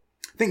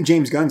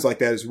James Gunn's like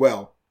that as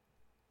well.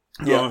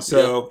 Yeah.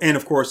 And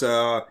of course,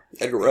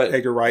 Edgar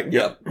Wright.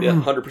 Yeah.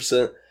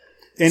 100%.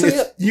 And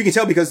you can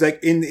tell because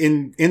like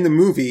in the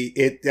movie,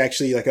 it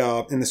actually like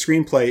in the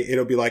screenplay,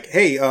 it'll be like,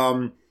 hey,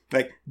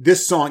 like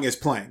this song is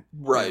playing.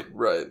 Right.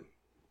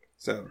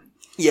 So.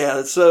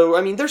 Yeah. So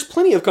I mean, there's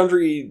plenty of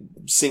country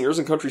singers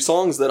and country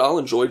songs that I'll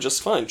enjoy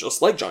just fine, just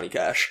like Johnny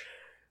Cash.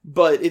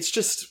 But it's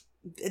just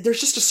there's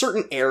just a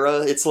certain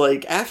era. It's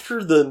like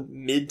after the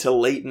mid to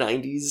late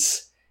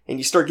 90s. And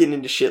you start getting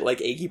into shit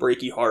like Achy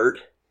Breaky Heart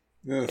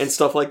and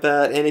stuff like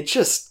that, and it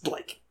just,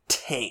 like,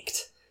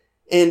 tanked.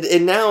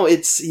 And now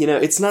it's,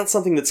 it's not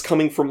something that's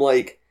coming from,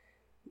 like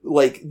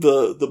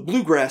the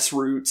bluegrass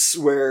roots,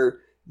 where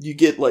you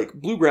get, like,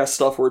 bluegrass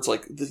stuff where it's,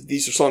 like,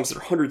 these are songs that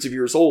are hundreds of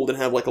years old and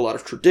have, like, a lot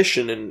of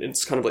tradition, and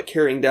it's kind of, like,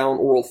 carrying down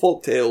oral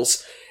folk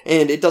tales.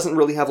 And it doesn't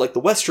really have, like, the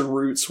western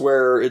roots,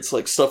 where it's,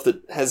 like, stuff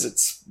that has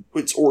its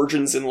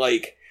origins in,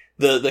 like,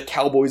 the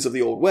cowboys of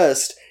the Old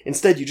West.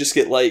 Instead, you just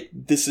get, like,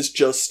 this is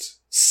just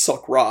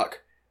suck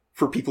rock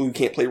for people who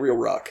can't play real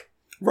rock.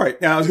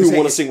 Right. Now, who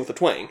want to sing with the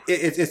twang.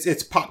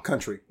 It's pop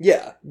country.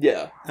 Yeah.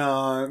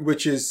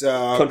 Which is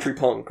country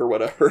punk or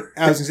whatever.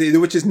 I was going to say,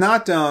 which is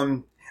not.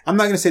 I'm not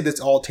going to say that's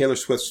all Taylor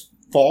Swift's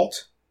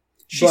fault.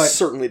 She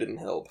certainly didn't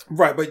help.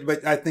 Right,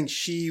 but I think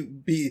she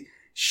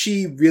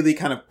really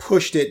kind of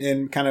pushed it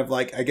and kind of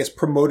like, I guess,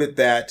 promoted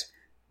that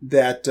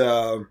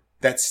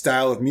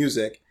style of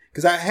music.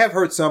 Because I have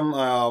heard some,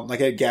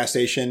 like at a gas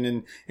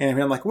station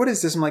and I'm like, what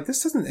is this? I'm like,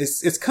 this doesn't,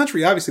 it's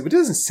country, obviously, but it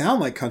doesn't sound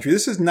like country.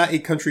 This is not a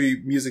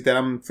country music that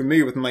I'm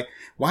familiar with. I'm like,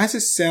 why does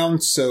it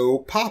sound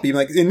so poppy? I'm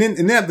like, and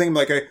then I'm thinking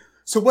like,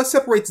 so what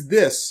separates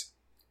this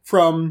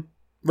from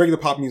regular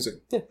pop music?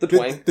 Yeah, the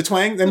twang. The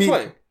twang? I mean,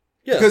 twang.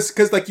 Yeah.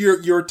 Because like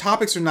your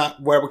topics are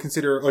not what I would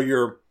consider,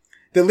 or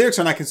the lyrics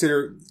are not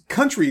considered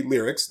country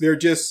lyrics. They're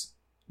just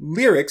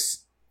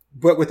lyrics,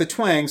 but with a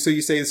twang. So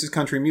you say this is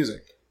country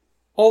music.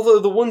 Although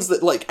the ones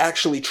that like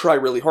actually try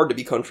really hard to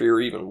be country are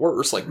even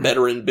worse, like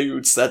Better in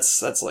Boots.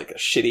 That's like a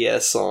shitty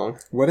ass song.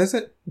 What is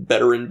it?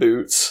 Better in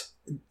Boots.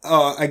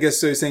 I guess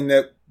so. You're saying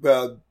that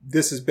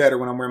this is better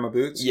when I'm wearing my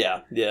boots.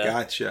 Yeah.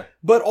 Gotcha.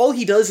 But all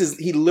he does is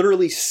he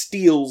literally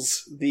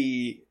steals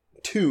the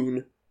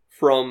tune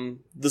from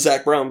the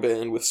Zac Brown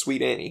Band with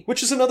Sweet Annie,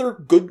 which is another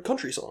good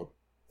country song.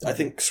 I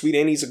think Sweet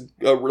Annie's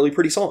a really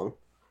pretty song.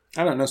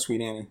 I don't know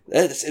Sweet Annie.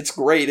 It's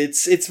great.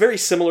 It's very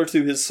similar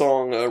to his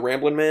song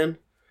Ramblin' Man.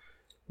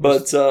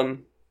 But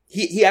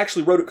he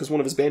actually wrote it because one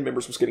of his band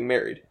members was getting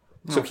married.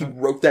 So he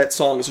wrote that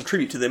song as a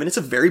tribute to them, and it's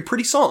a very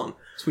pretty song.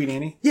 Sweet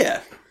Annie? Yeah.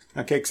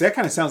 Okay, because that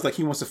kind of sounds like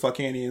he wants to fuck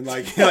Annie and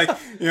I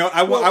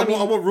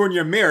won't ruin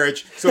your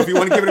marriage, so if you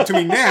want to give it up to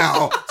me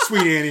now,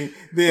 Sweet Annie,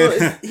 then...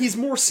 Well, he's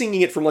more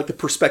singing it from like the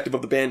perspective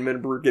of the band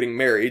member getting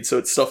married, so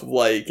it's stuff of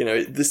like, you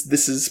are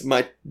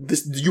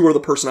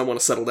the person I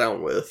want to settle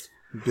down with.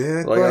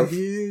 Beth, like, I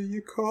hear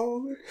you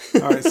call it.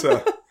 Alright,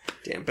 so...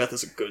 Damn, Beth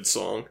is a good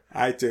song.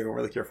 I don't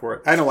really care for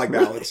it. I don't like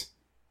ballads.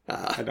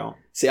 I don't.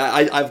 See,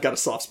 I've got a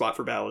soft spot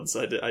for ballads.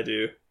 I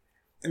do.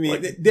 I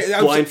mean, like,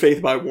 Blind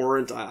Faith by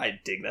Warrant.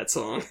 I dig that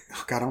song.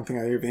 Oh God, I don't think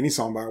I hear any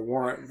song by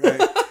Warrant. You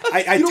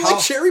don't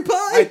like Cherry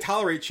Pie? I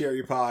tolerate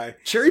Cherry Pie.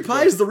 Cherry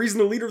Pie is the reason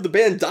the leader of the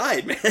band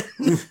died, man.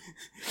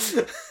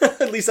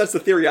 At least that's the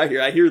theory I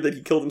hear. I hear that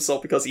he killed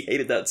himself because he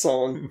hated that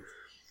song.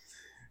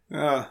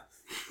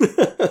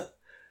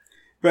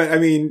 But I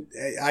mean,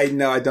 I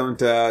don't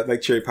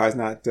like Cherry Pie's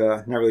not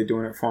really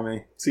doing it for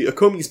me. See,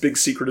 Akomi's big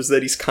secret is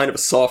that he's kind of a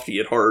softie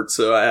at heart,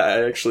 so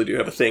I actually do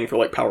have a thing for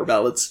like power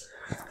ballads.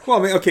 Well,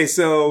 I mean, okay,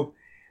 so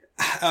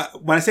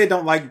when I say I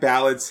don't like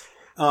ballads,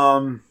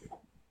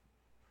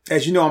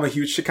 as you know, I'm a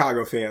huge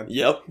Chicago fan.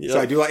 Yep. So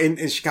I do like,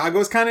 and Chicago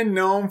is kind of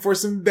known for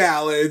some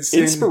ballads.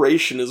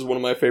 Inspiration is one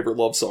of my favorite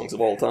love songs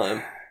of all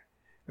time.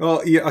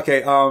 Well, yeah,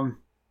 okay.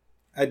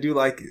 I do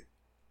like.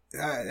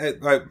 I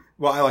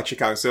like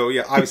Chicago, so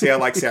yeah. Obviously, I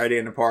like Saturday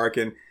in the Park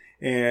and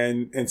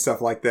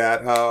stuff like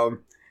that.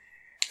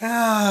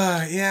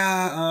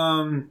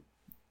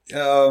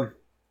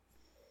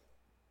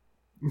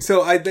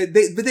 So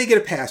they get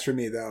a pass from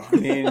me though. I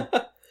mean,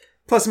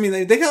 plus, I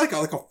mean, they got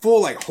like a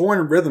full like horn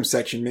and rhythm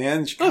section,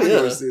 man.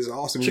 Chicago is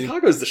awesome.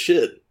 Chicago's the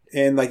shit.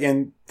 And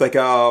haven't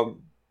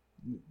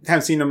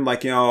seen them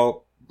like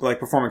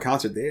perform in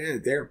concert.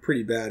 They're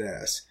pretty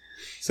badass.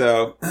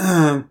 So.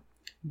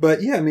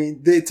 But yeah, I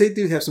mean, they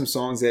do have some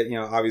songs that,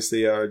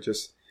 obviously are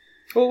just...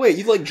 Oh wait,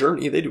 you like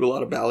Journey. They do a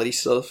lot of ballady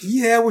stuff.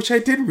 Yeah, which I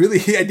didn't really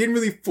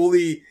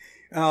fully,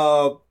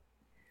 I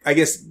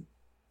guess,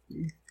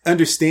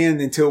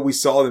 understand until we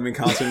saw them in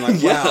concert. I'm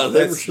like, wow,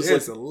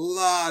 there's a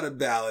lot of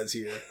ballads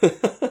here.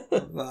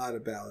 A lot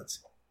of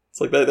ballads.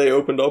 It's like they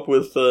opened up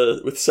with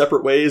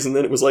Separate Ways, and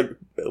then it was like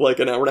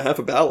an hour and a half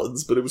of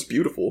ballads, but it was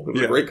beautiful. It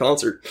was a great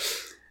concert.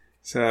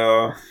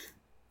 So,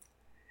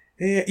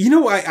 yeah,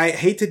 I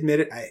hate to admit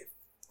it. I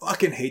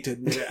fucking hate to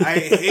admit it. I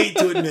hate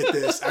to admit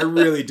this. I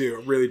really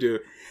do. I really do.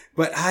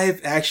 But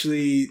I've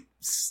actually...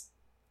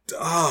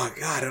 Oh,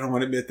 God, I don't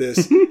want to admit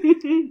this.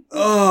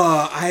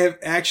 I have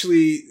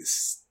actually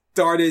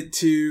started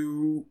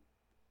to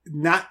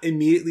not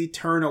immediately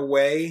turn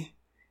away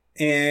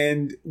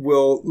and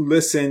will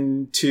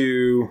listen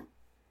to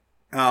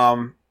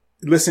some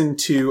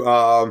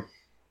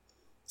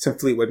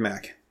Fleetwood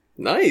Mac.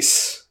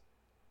 Nice.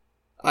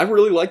 I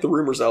really like the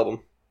Rumors album.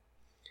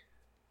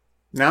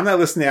 Now, I'm not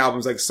listening to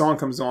albums. Like, a song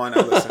comes on,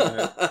 I listen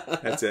to it.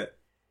 That's it.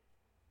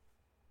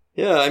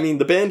 Yeah, I mean,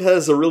 the band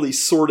has a really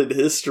sordid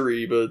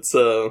history, but,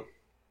 I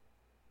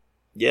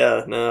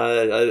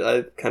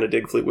kind of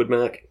dig Fleetwood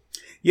Mac.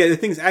 Yeah, the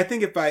thing is, I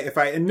think if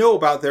I know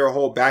about their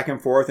whole back and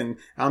forth, and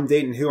I'm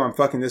dating who, I'm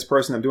fucking this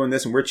person, I'm doing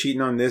this, and we're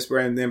cheating on this,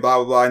 and then blah,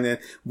 blah, blah, and then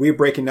we're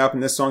breaking up,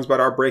 and this song's about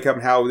our breakup,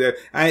 and how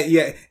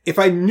if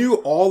I knew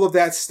all of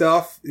that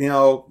stuff,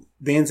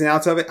 the ins and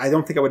outs of it, I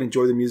don't think I would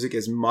enjoy the music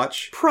as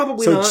much.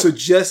 Probably not. So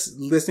just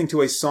listening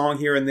to a song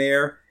here and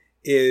there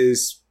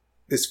is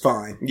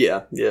fine.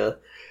 Yeah. That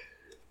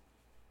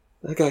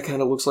guy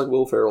kind of looks like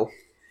Will Ferrell.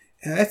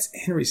 Yeah, that's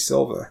Henry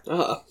Silva.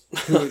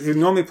 Who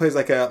normally plays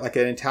like an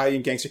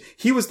Italian gangster.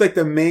 He was like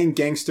the main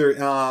gangster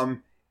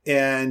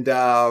and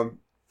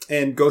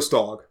Ghost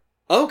Dog.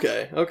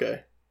 Okay.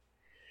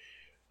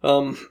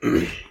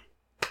 But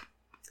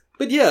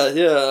yeah,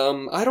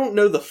 I don't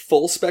know the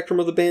full spectrum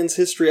of the band's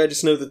history. I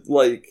just know that,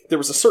 like, there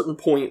was a certain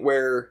point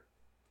where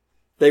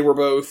they were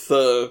both,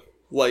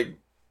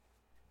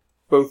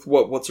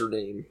 what's her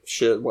name?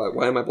 Shit,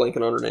 why am I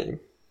blanking on her name?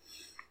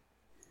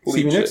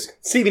 Stevie Nicks?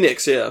 Stevie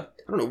Nicks, yeah.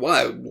 I don't know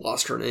why I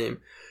lost her name.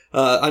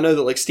 I know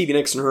that, like, Stevie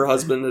Nicks and her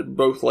husband had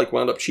both, like,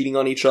 wound up cheating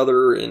on each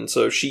other, and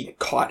so she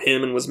caught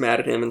him and was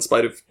mad at him in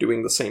spite of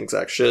doing the same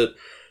exact shit.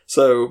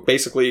 So,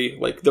 basically,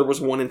 like, there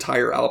was one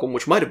entire album,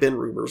 which might have been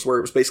Rumors, where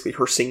it was basically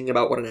her singing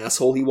about what an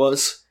asshole he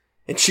was,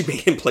 and she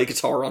made him play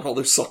guitar on all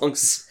those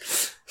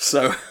songs.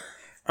 So...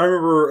 I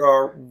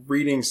remember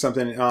reading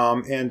something,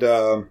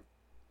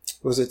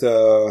 was it,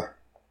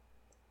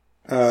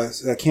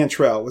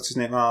 Cantrell, what's his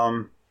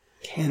name?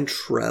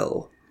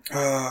 Cantrell.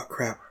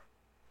 Crap.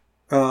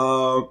 It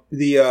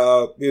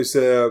was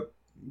the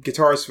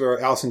guitarist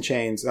for Alice in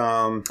Chains.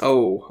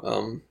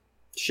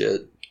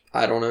 Shit.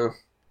 I don't know.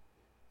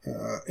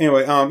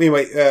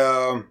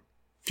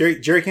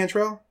 Jerry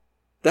Cantrell?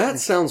 That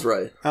sounds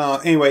right.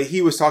 Anyway,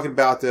 he was talking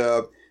about,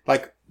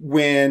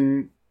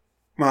 when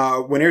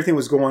everything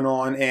was going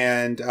on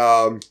and,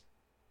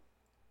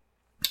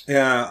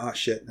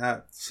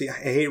 see, I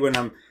hate when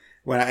I'm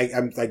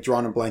like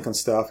drawing a blank on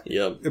stuff.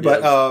 Yeah.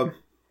 But,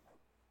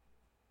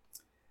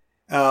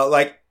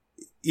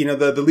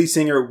 the lead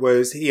singer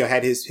was,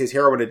 had his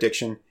heroin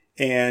addiction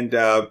and,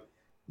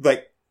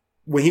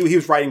 when he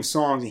was writing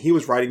songs, and he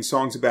was writing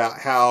songs about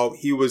how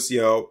he was,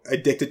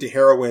 addicted to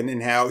heroin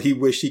and how he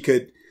wished he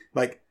could,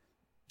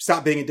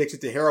 stop being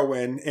addicted to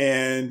heroin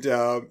and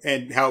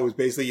how it was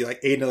basically,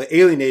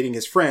 alienating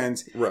his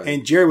friends. Right.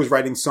 And Jerry was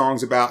writing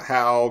songs about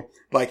how,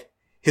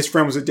 his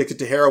friend was addicted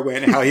to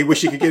heroin and how he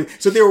wished he could get,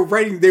 so they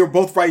were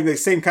both writing the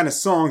same kind of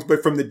songs,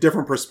 but from the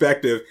different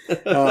perspective.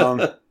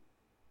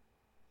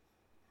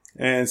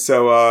 And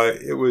so,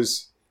 it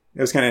was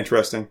kind of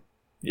interesting.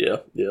 Yeah.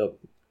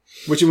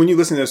 Which, when you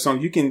listen to those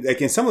songs, you can,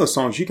 in some of those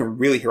songs, you can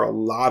really hear a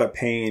lot of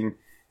pain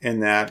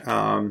in that,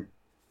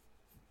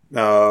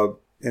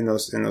 in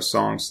those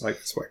songs.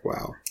 It's like,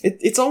 wow.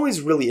 It's always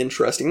really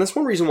interesting. That's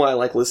one reason why I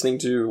like listening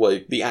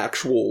to, the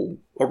actual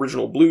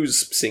original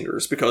blues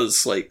singers,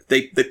 because,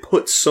 they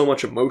put so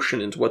much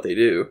emotion into what they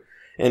do.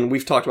 And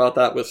we've talked about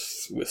that with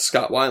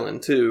Scott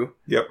Weiland, too.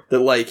 Yep.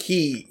 That,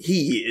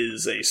 he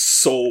is a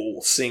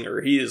soul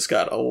singer. He has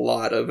got a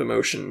lot of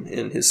emotion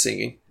in his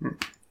singing.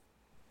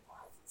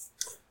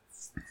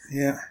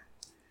 Yeah.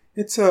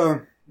 It's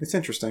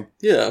interesting.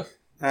 Yeah.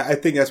 I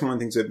think that's one of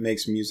the things that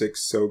makes music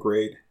so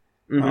great.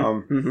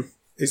 Mm-hmm.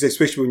 Is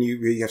especially when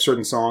you have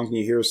certain songs and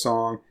you hear a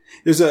song.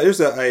 There's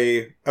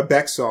a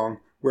Beck song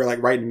where,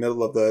 right in the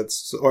middle of near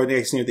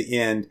the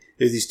end,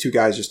 there's these two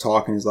guys just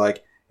talking. It's one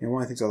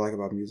of the things I like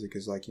about music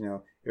is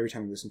every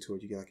time you listen to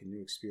it, you get a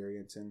new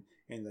experience and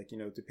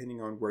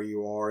depending on where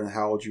you are and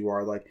how old you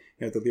are,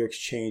 the lyrics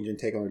change and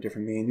take on a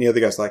different meaning. The other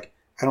guy's I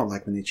don't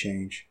like when they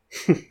change.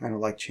 I don't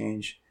like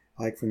change.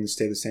 I like when they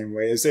stay the same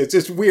way.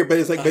 It's weird, but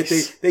it's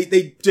nice. But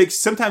they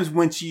sometimes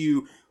once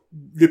you,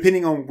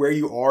 depending on where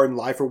you are in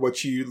life or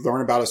what you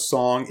learn about a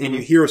song, and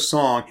you hear a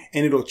song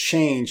and it'll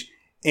change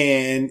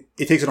and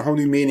it takes on a whole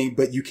new meaning,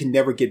 but you can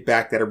never get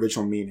back that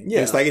original meaning.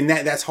 Yeah. And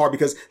it's that's hard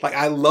because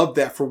I love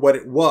that for what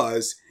it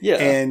was. Yeah.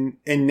 And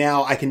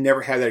now I can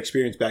never have that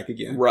experience back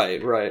again.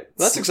 Right.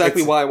 That's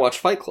exactly why I watch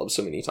Fight Club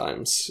so many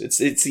times. It's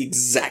the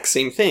exact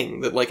same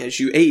thing that as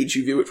you age,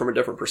 you view it from a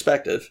different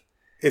perspective.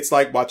 It's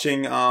like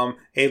watching a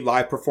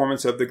live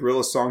performance of the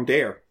Gorillaz song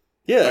Dare.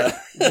 Yeah.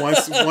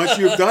 Once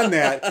you've done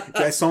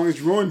that song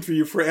is ruined for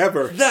you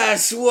forever.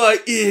 That's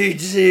what you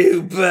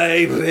do,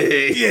 baby.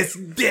 It's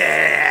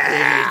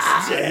Dare.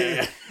 It's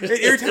Dare. And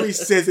every time he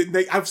says it,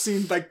 I've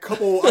seen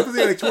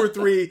two or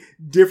three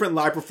different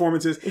live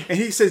performances, and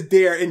he says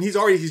Dare, and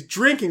he's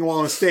drinking while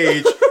on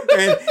stage,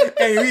 and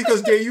he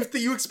goes Dare.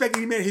 You expect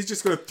any minute he's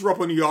just going to throw up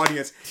on the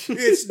audience.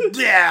 It's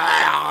Dare.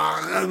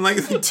 I'm like,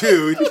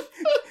 dude.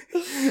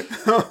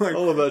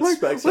 All of that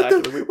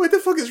spectacular. What the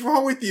fuck is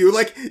wrong with you?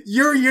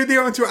 You're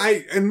there on tour.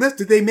 Unless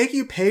did they make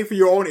you pay for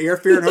your own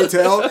airfare and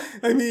hotel?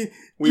 I mean,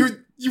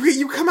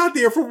 you come out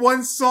there for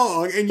one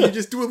song and you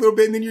just do a little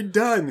bit and then you're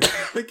done.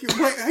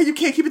 You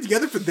can't keep it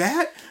together for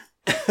that?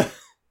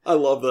 I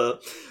love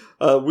that.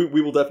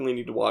 We will definitely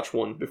need to watch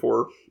one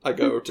before I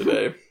go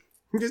today.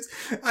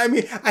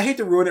 I hate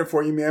to ruin it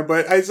for you, man,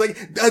 but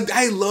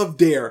I love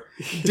Dare.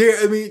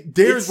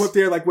 Dare is what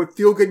they're what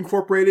Feel Good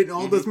Incorporated and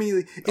all those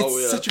mean.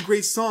 It's such a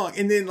great song.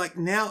 And then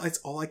now it's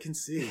all I can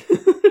see.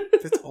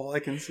 That's all I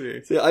can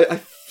see. See, I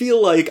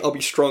feel like I'll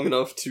be strong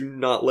enough to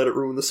not let it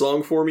ruin the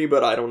song for me,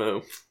 but I don't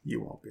know.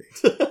 You won't be.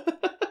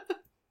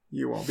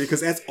 You won't,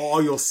 because that's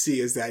all you'll see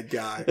is that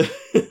guy.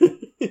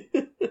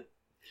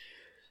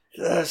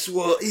 That's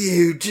what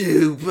you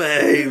do,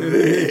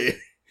 baby.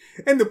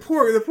 And the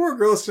poor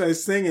girl is trying to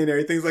sing and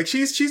everything. It's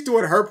she's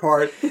doing her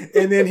part.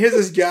 And then here's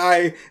this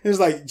guy, he's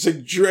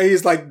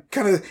he's not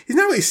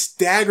really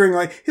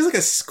staggering. He's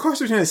a cross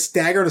between a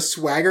stagger and a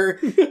swagger.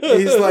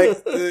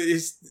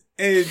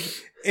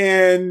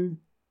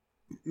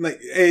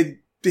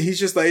 he's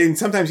just like, and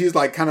sometimes he's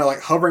like kind of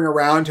like hovering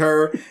around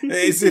her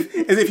as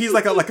if he's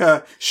like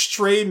a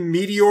stray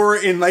meteor,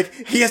 and like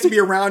he has to be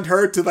around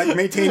her to like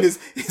maintain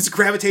his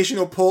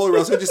gravitational pull, or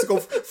else he'll just go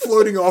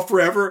floating off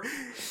forever.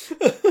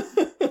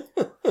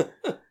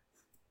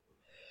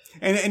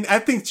 And I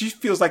think she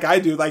feels like I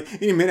do. Like,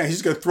 any minute,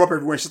 he's going to throw up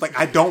everywhere. She's like,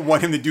 I don't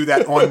want him to do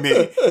that on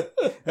me.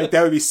 Like,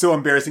 that would be so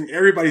embarrassing.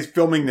 Everybody's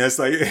filming this.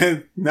 Like,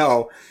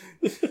 no.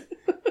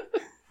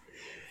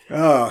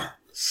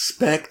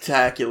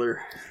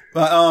 Spectacular.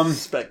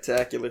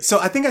 Spectacular.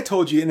 So I think I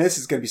told you, and this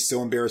is going to be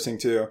so embarrassing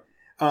too.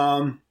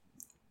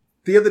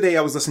 The other day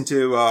I was listening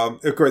to,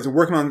 of course,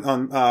 working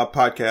on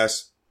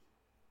podcasts.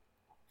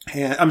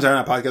 And I'm sorry,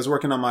 not podcasts,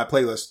 working on my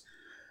playlist.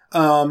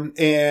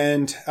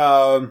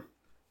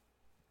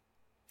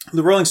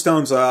 The Rolling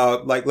Stones,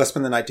 like Let's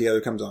Spend the Night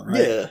Together comes on,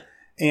 right? Yeah.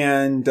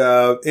 And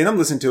I'm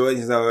listening to it,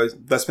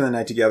 Let's Spend the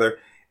Night Together.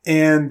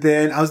 And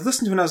then I was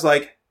listening to it and I was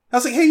like,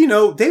 hey,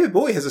 David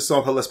Bowie has a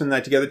song called Let's Spend the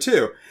Night Together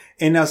too.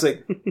 And I was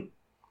like,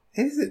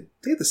 hey,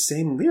 they have the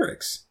same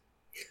lyrics.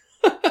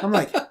 I'm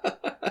like,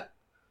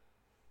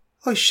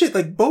 oh shit,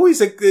 like Bowie's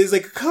is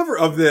like a cover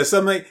of this.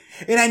 I'm like,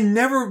 and I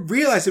never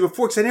realized it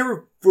before because I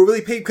never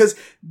really paid, because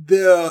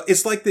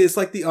it's like the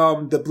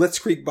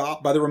Blitzkrieg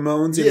Bop by the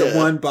Ramones and the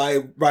one by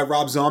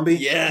Rob Zombie.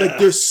 Yeah. Like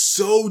they're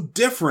so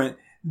different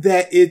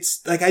that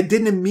it's like I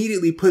didn't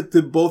immediately put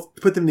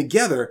them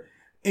together.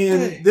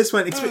 And this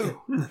one,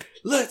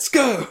 let's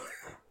go.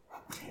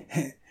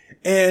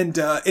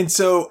 And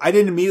so I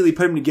didn't immediately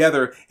put them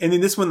together. And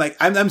then this one, like,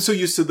 I'm so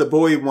used to the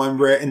Bowie one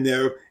where in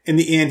the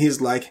end, he's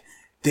like,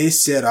 they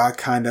said our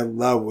kind of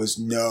love was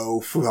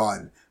no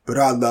fun, but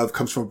our love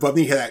comes from above. And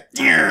you hear that,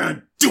 yeah,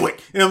 do it.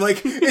 And I'm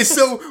like, and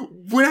so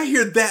when I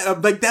hear that,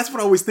 I'm like, that's what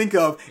I always think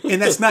of. And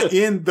that's not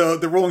in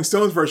the Rolling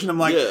Stones version. I'm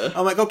like,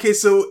 okay,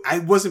 so I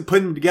wasn't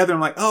putting them together.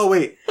 I'm like, oh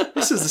wait,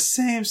 this is the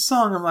same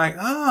song. I'm like,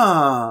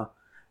 I'm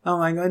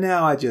like, oh,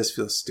 now I just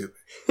feel stupid.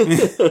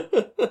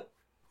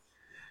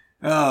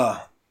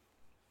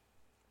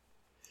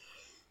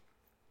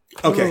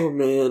 Okay. Oh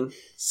man.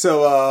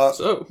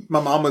 So my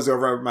mom was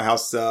over at my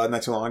house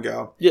not too long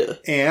ago. Yeah.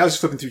 And I was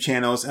just flipping through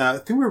channels. I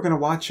think we were going to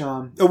watch. We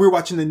were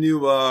watching the new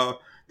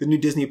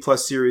Disney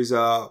Plus series,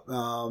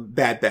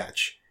 Bad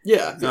Batch.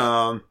 Yeah.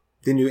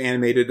 The new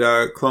animated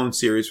clone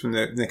series from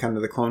the kind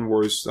of the Clone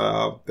Wars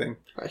thing.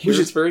 I hear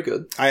it's very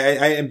good. I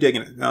am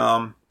digging it.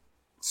 But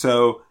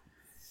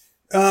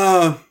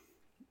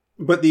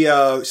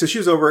so she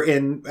was over,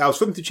 and I was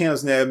flipping through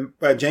channels, and then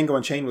Django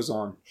Unchained was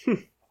on.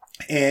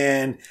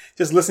 And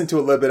just listened to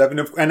a little bit of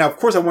it. And of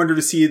course I wanted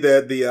to see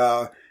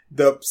the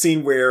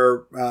scene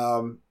where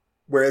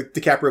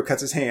DiCaprio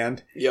cuts his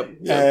hand. Yep.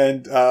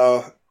 And,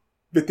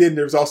 but then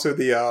there's also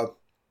the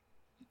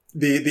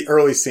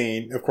early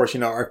scene, of course,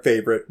 our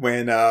favorite,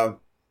 when,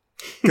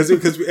 cause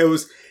it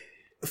was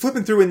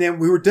flipping through, and then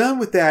we were done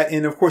with that.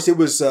 And of course it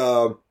was,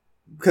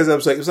 because I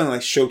was like, it was something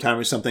like Showtime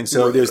or something.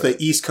 So there's the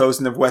East Coast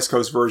and the West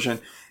Coast version.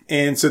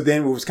 And so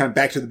then it was kind of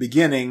back to the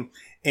beginning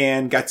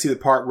and got to see the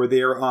part where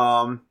they're,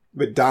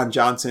 with Don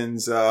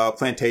Johnson's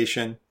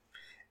plantation,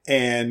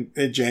 and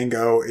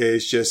Django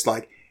is just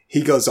like,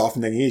 he goes off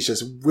and then he's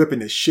just whipping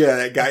the shit out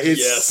of that guy.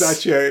 It's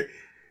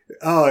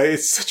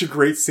such a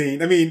great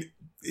scene. I mean,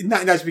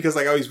 not just because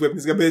like, oh, he's whipping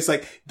this guy, but it's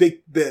like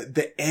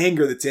the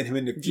anger that's in him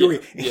and the fury.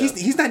 And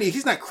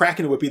he's not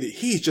cracking the whip either.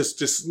 He's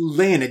just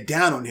laying it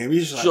down on him.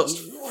 He's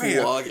just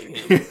flogging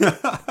him.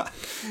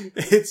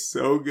 It's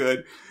so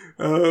good.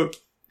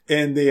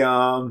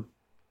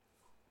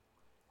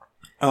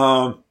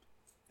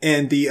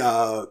 And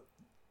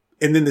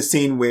then the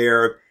scene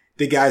where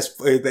the guys,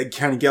 they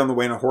kind of get on the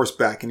way on a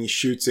horseback and he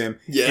shoots him.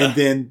 Yeah. And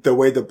then the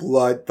way the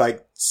blood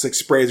like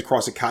sprays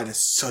across the cotton is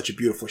such a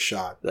beautiful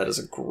shot. That is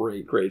a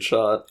great, great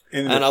shot.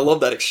 And I love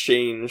that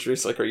exchange.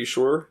 It's like, are you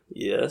sure?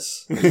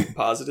 Yes. Are you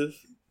positive?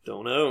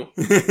 Don't know.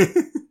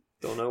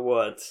 Don't know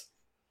what.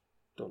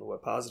 Don't know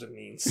what positive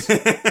means.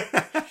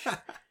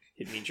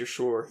 It means you're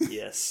sure.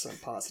 Yes, I'm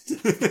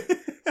positive.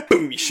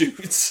 Boom, he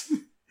shoots.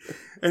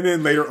 And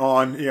then later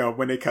on,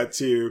 when they cut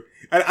to,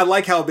 I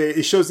like how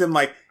it shows them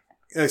like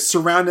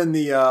surrounding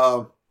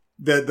the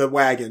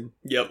wagon.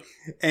 Yep.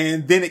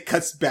 And then it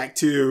cuts back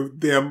to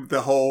them,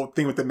 the whole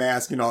thing with the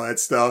mask and all that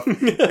stuff.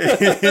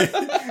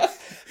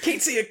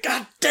 Can't see a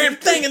goddamn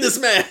thing in this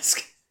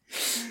mask.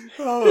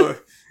 Oh,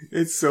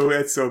 it's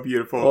so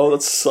beautiful. Oh,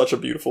 that's such a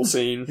beautiful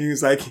scene.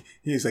 He's like,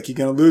 you're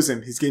gonna lose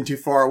him. He's getting too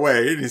far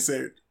away. And it's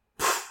like,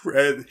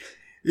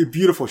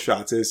 beautiful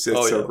shots. It's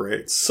so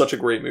great. It's such a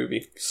great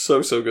movie.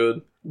 So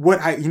good.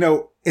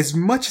 As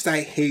much as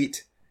I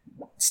hate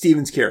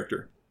Steven's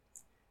character,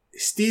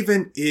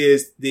 Steven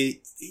is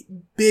the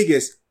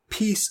biggest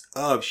piece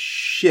of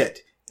shit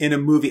in a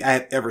movie I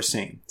have ever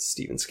seen.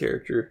 Steven's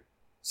character.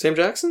 Sam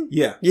Jackson?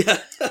 Yeah. Yeah.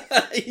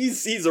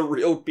 he's a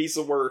real piece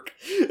of work.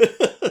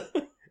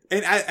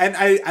 And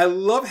I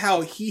love how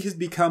he has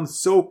become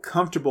so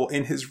comfortable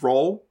in his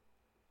role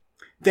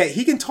that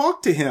he can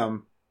talk to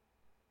him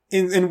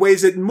in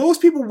ways that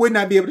most people would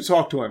not be able to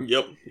talk to him.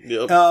 Yep.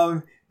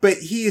 But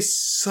he is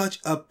such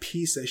a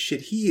piece of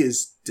shit. He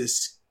is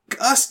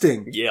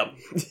disgusting. Yeah.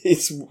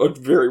 He's a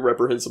very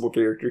reprehensible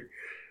character.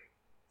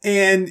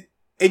 And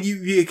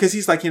because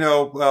he's like,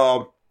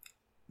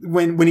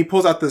 when he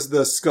pulls out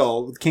the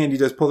skull, Candy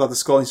just pulls out the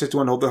skull and he's just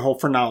doing the whole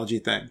phrenology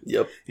thing.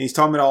 Yep. And he's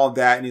talking about all of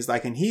that, and he's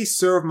like, and he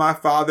served my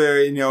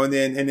father, and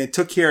then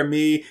took care of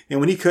me, and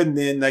when he couldn't,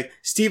 then like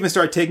Steven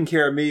started taking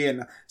care of me,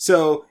 and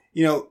so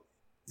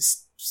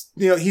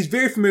he's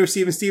very familiar with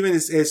Steven. Steven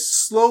has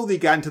slowly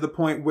gotten to the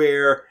point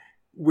where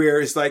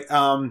it's like,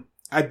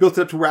 I built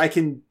it up to where I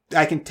can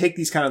take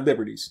these kind of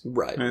liberties.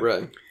 Right.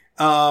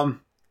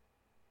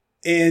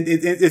 And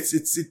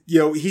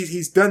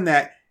he's done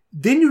that.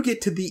 Then you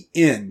get to the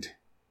end.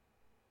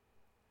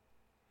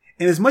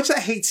 And as much as I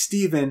hate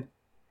Steven,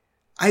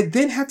 I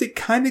then have to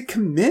kind of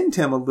commend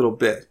him a little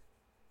bit.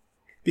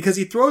 Because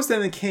he throws down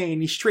the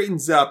cane, he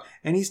straightens up,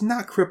 and he's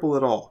not crippled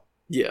at all.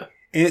 Yeah.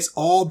 And it's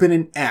all been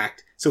an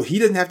act. So he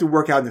doesn't have to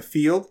work out in the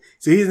field.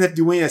 So he doesn't have to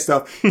do any of that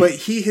stuff. But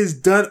he has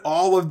done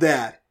all of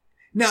that.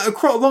 Now,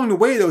 along the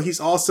way, though, he's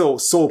also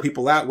sold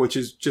people out, which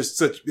is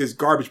just is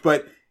garbage.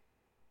 But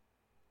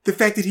the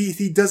fact that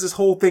he does this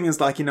whole thing is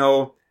like,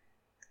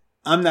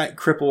 I'm not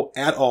crippled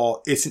at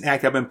all. It's an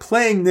act. I've been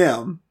playing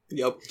them.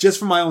 Yep. Just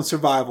for my own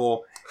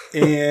survival.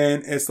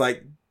 And it's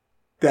like,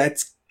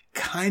 that's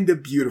kind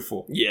of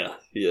beautiful. Yeah.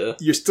 Yeah.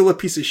 You're still a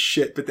piece of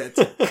shit, but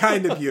that's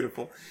kind of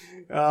beautiful.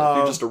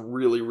 You're just a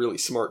really, really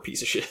smart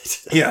piece of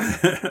shit.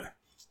 Yeah.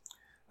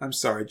 I'm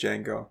sorry,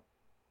 Django.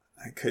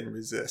 I couldn't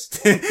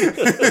resist.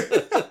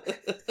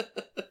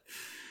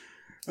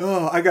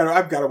 I've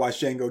got to watch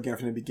Django again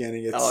from the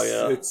beginning.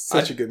 It's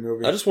such a good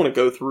movie. I just want to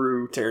go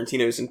through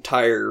Tarantino's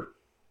entire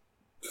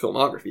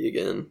filmography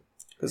again,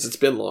 because it's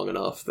been long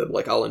enough that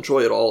like I'll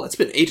enjoy it all. It's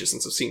been ages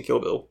since I've seen Kill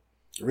Bill.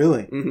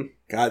 Really? Mm-hmm.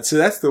 God, so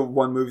that's the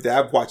one movie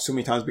that I've watched so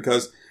many times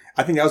because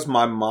I think that was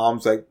my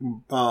mom's like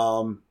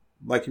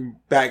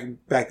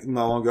back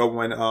not long ago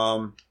when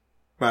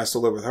I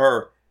still lived with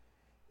her.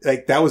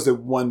 Like that was the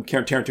one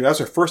Tarantino. That was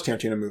her first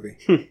Tarantino movie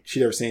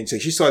she'd ever seen. So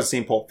she still hasn't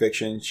seen Pulp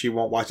Fiction. She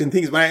won't watch it. And the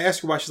thing is, when I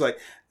ask her why, she's like,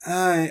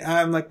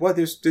 I'm like, what?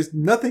 There's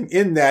nothing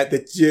in that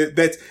I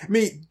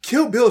mean,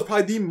 Kill Bill is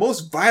probably the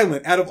most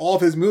violent out of all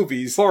of his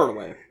movies. Far and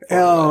away.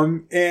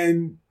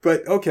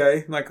 But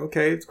okay. I'm like,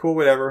 okay, it's cool,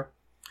 whatever.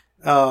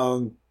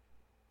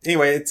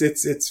 Anyway,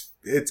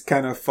 it's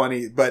kind of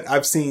funny, but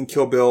I've seen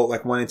Kill Bill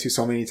like 1 and 2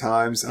 so many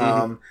times.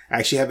 I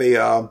actually have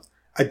a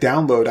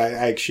download. I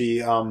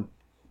actually,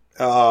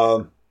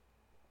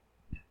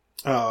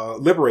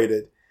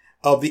 liberated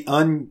of the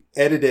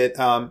unedited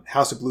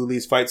House of Blue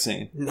Leaves fight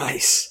scene.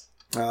 Nice.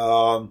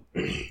 And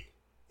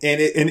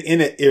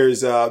in it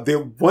there's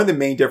one of the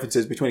main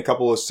differences between a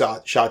couple of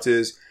shots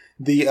is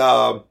the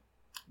little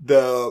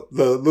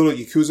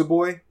Yakuza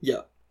boy.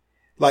 Yeah.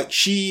 Like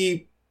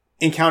she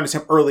encounters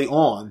him early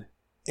on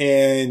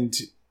and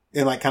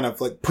like kind of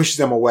like pushes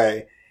him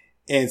away.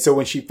 And so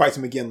when she fights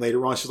him again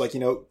later on, she's like,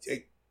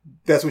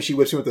 that's when she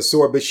whips him with the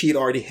sword, but she had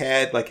already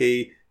had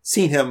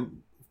seen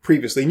him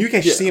previously. And you can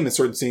actually see him in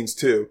certain scenes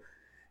too.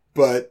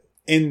 But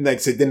like I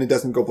said, then it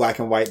doesn't go black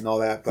and white and all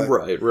that. But,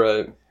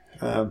 right.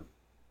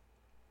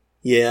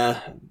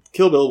 Yeah.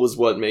 Kill Bill was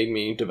what made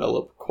me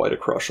develop quite a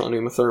crush on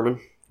Uma Thurman.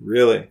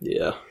 Really?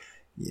 Yeah.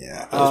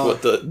 Yeah. That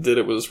was what did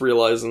it was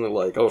realizing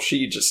that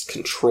she just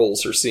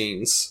controls her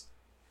scenes.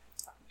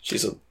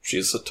 She's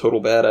a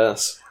total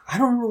badass. I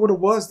don't remember what it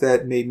was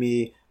that made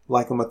me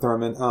like Uma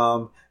Thurman.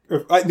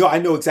 I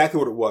know exactly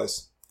what it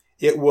was.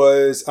 It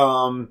was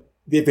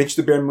The Adventures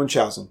of Baron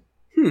Munchausen.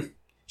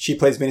 She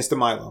plays Venus de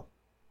Milo.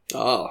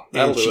 Oh,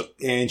 that'll do it.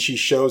 And she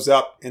shows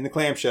up in the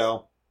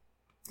clamshell.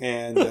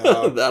 And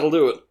that'll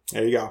do it.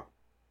 There you go.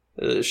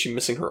 Is she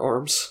missing her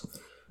arms?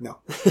 No.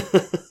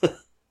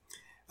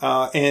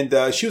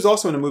 And she was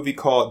also in a movie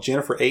called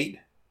Jennifer 8.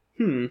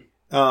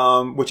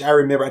 Which I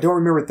remember. I don't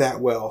remember it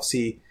that well.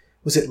 See,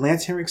 was it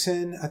Lance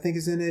Henriksen, I think,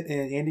 is in it,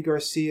 and Andy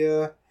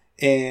Garcia,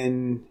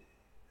 and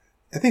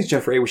I think it's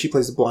Jennifer 8, where she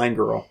plays the blind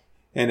girl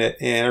in it,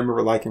 and I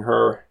remember liking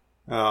her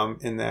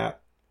in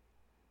that.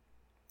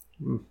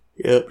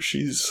 Yep, she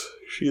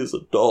is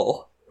a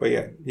doll. But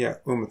yeah,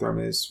 Uma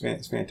Thurman is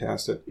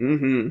fantastic.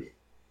 Mm-hmm.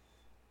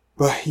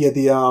 But yeah,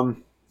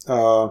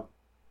 the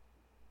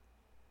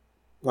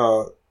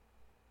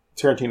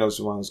Tarantino's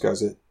one of those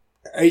guys that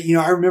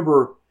I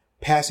remember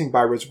passing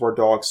by Reservoir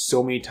Dogs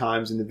so many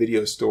times in the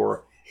video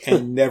store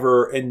and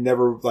never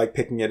like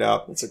picking it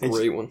up. That's a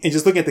great one. And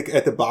just looking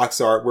at the box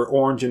art where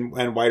orange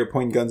and white are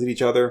pointing guns at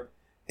each other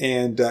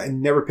and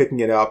never picking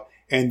it up.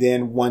 And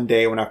then one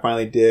day when I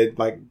finally did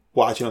like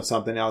watch it on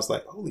something, I was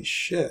like, holy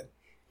shit.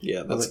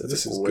 Yeah,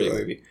 that's a great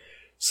movie.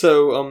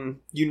 So,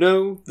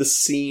 the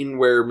scene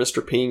where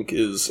Mr. Pink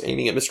is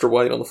aiming at Mr.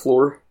 White on the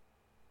floor?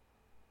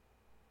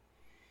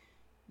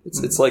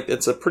 It's like,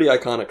 it's a pretty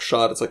iconic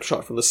shot. It's like a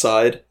shot from the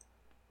side.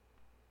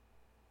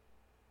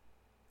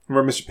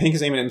 Where Mr. Pink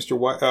is aiming at Mr.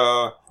 White,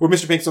 where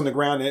Mr. Pink's on the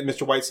ground and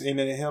Mr. White's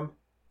aiming at him?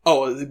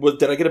 Oh,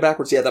 did I get it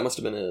backwards? Yeah, that must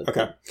have been it.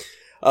 Okay.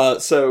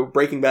 So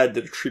Breaking Bad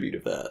did a tribute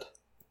of that.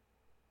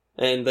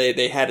 And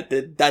they had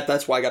it,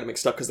 that's why I got it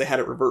mixed up, because they had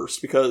it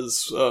reversed,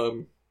 because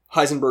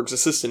Heisenberg's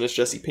assistant is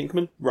Jesse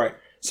Pinkman. Right.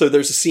 So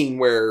there's a scene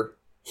where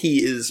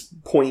he is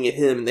pointing at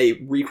him, and they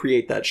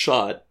recreate that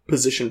shot,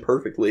 positioned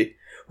perfectly,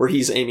 where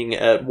he's aiming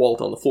at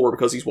Walt on the floor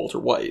because he's Walter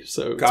White.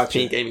 So it's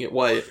Pink aiming at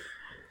White.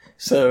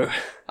 So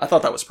I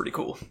thought that was pretty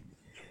cool.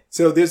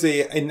 So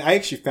and I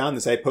actually found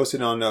this. I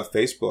posted on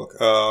Facebook,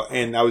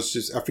 and I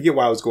forget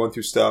why I was going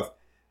through stuff.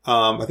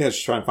 I think I was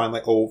just trying to find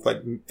like old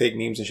like fake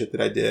memes and shit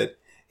that I did,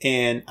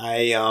 and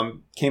I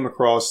came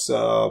across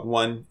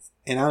one,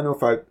 and I don't know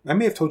if I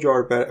may have told you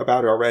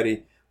about it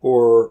already,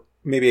 or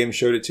maybe I even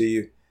showed it to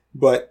you,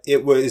 but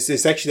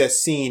it's actually that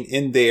scene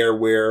in there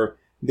where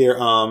they're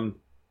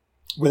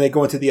when they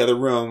go into the other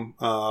room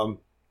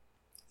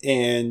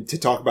and to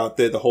talk about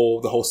the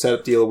whole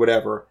setup deal or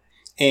whatever,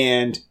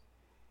 and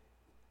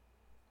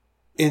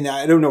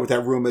I don't know what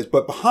that room is,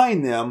 but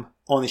behind them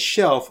on the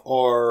shelf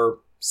are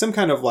some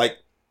kind of like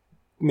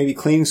maybe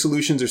cleaning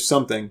solutions or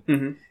something.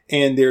 Mm-hmm.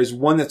 And there's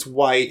one that's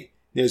white,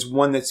 there's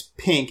one that's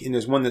pink, and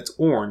there's one that's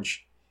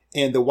orange.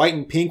 And the white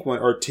and pink one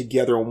are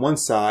together on one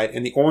side,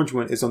 and the orange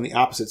one is on the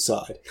opposite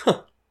side.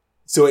 Huh.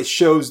 So it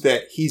shows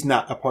that he's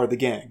not a part of the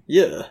gang.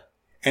 Yeah.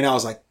 And I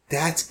was like,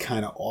 that's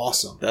kind of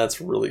awesome.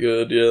 That's really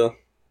good, yeah.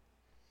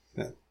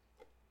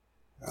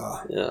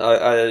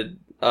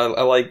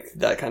 I like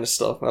that kind of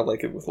stuff. I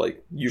like it with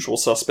like Usual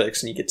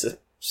Suspects, and you get to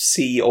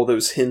see all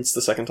those hints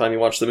the second time you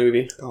watch the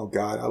movie. Oh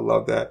God, I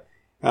love that.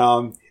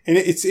 And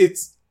it's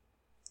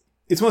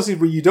one of those things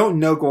where you don't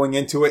know going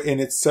into it,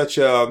 and it's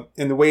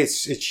and the way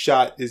it's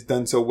shot is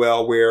done so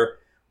well, where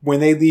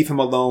when they leave him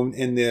alone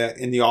in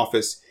the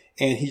office,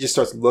 and he just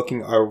starts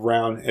looking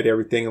around at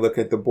everything and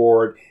looking at the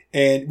board,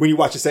 and when you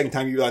watch the second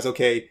time, you realize,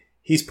 okay,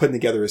 he's putting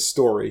together his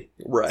story,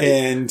 right?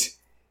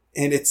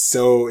 And it's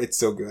so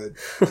good.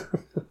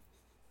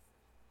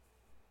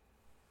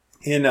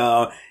 And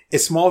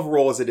as small of a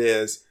role as it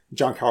is,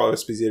 Giancarlo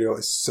Esposito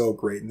is so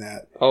great in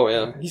that. Oh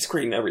yeah, he's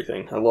great in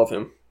everything. I love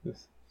him.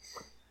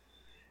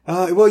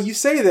 Well, you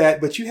say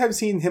that, but you haven't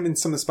seen him in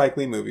some of the Spike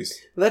Lee movies.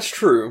 That's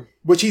true.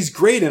 Which he's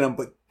great in them,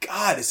 but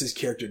God, is his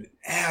character an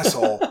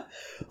asshole.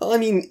 Well, I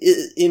mean,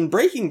 in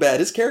Breaking Bad,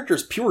 his character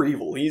is pure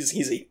evil.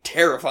 He's a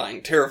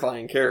terrifying,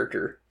 terrifying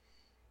character.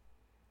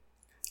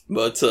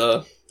 But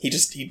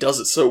he does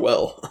it so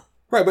well.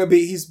 Right, but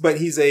he's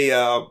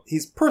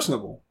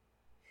personable.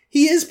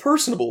 He is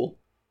personable,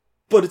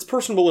 but it's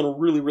personable in a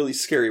really, really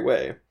scary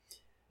way. And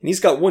he's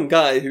got one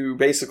guy who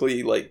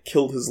basically, like,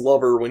 killed his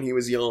lover when he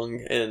was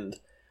young, and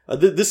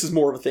this is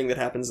more of a thing that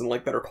happens in,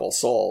 like, Better Call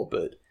Saul,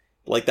 but,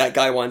 like, that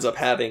guy winds up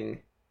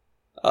having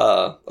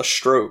a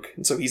stroke,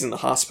 and so he's in the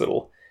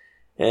hospital.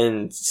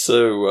 And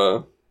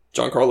so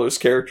Giancarlo's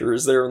character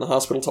is there in the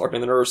hospital talking to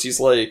the nurse. He's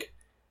like,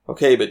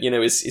 okay, but,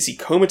 is he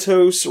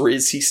comatose, or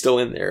is he still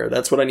in there?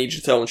 That's what I need you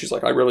to tell. And she's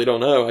like, I really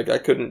don't know. I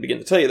couldn't begin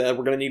to tell you that.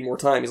 We're going to need more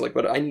time. He's like,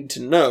 but I need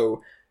to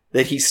know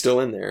that he's still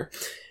in there.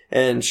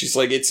 And she's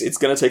like, it's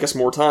going to take us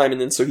more time. And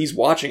then so he's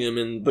watching him,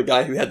 and the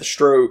guy who had the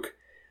stroke,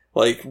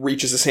 like,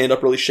 reaches his hand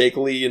up really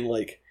shakily and,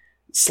 like,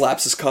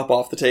 slaps his cup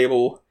off the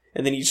table.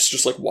 And then he's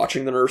just like,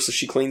 watching the nurse as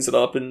she cleans it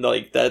up, and,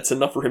 like, that's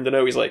enough for him to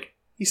know. He's like,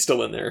 he's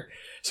still in there.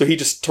 So he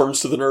just turns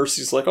to the nurse.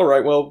 He's like, all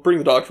right, well, bring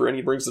the doctor in.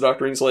 He brings the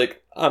doctor in. He's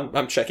like,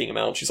 I'm checking him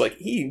out. She's like,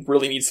 he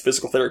really needs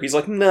physical therapy. He's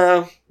like,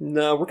 no,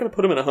 we're going to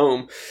put him in a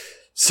home.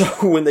 So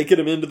when they get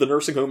him into the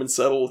nursing home and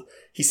settled,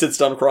 he sits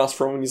down across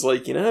from him, and he's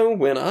like,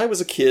 when I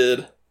was a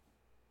kid,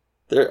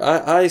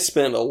 I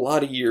spent a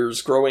lot of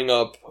years growing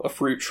up a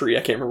fruit tree.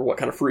 I can't remember what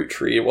kind of fruit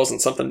tree. It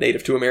wasn't something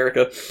native to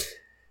America.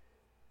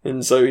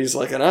 And so he's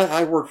like, and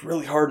I worked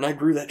really hard, and I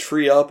grew that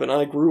tree up, and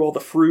I grew all the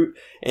fruit,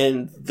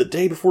 and the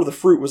day before the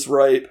fruit was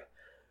ripe,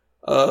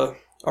 a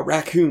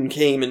raccoon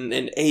came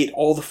and ate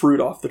all the fruit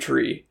off the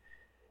tree.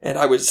 And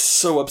I was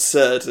so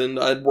upset, and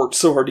I'd worked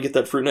so hard to get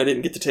that fruit, and I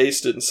didn't get to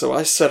taste it, and so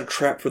I set a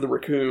trap for the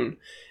raccoon.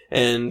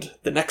 And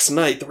the next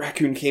night, the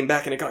raccoon came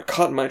back, and it got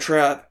caught in my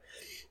trap.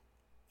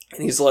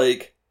 And he's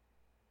like,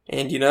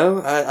 and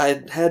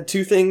I had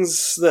two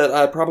things that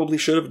I probably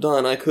should have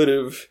done. I could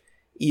have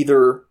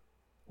either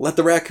let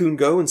the raccoon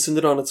go and send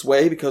it on its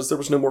way because there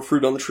was no more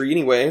fruit on the tree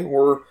anyway,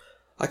 or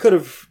I could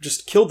have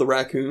just killed the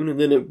raccoon, and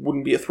then it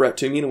wouldn't be a threat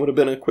to me, and it would have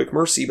been a quick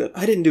mercy, but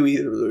I didn't do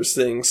either of those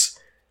things.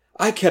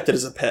 I kept it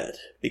as a pet,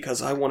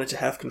 because I wanted to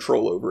have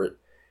control over it.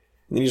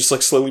 And then he just,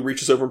 like, slowly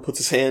reaches over and puts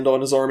his hand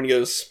on his arm, and he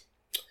goes,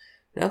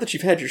 now that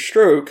you've had your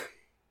stroke,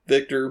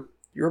 Victor,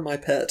 you're my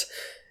pet.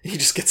 And he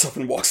just gets up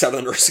and walks out of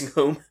the nursing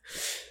home.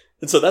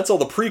 And so that's all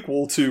the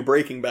prequel to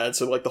Breaking Bad.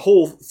 So, like, the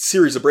whole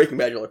series of Breaking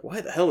Bad, you're like,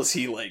 why the hell is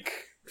he, like,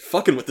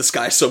 fucking with this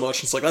guy so much?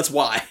 And it's like, that's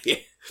why.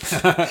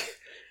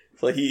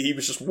 Like, he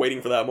was just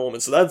waiting for that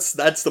moment. So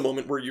that's the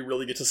moment where you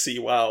really get to see,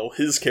 wow,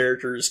 his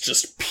character is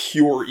just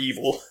pure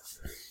evil.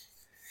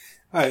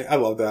 I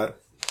love that.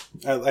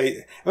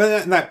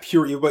 Not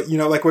pure evil, but,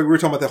 like when we were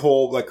talking about the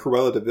whole, like,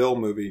 Cruella de Vil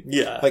movie.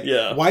 Yeah, like,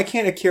 yeah. Why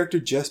can't a character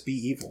just be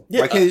evil?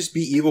 Yeah. Why can't it just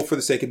be evil for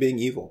the sake of being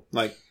evil?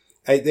 Like,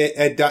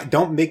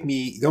 don't give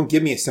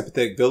me a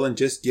sympathetic villain.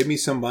 Just give me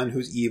someone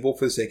who's evil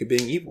for the sake of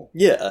being evil.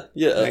 Yeah,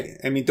 yeah.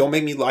 Like, don't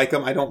make me like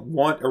them. I don't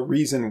want a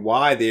reason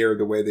why they are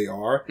the way they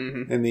are.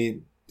 Mm-hmm.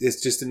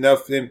 It's just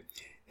enough.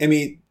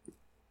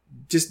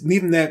 just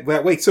leave him that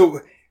way. So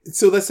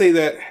let's say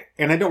that,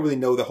 and I don't really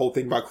know the whole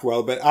thing about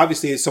Cruella, but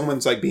obviously if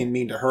someone's like being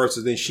mean to her,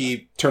 so then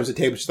she turns the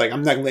table. She's like,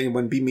 I'm not going to let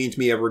anyone be mean to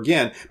me ever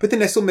again. But then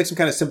that still makes some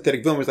kind of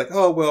sympathetic villain where it's like,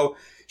 oh, well,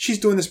 she's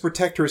doing this to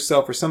protect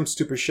herself or some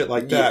stupid shit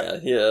like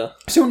that. Yeah.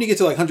 So when you get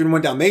to like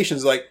 101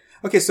 Dalmatians, like,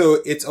 okay, so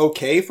it's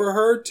okay for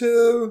her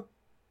to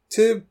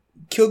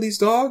kill these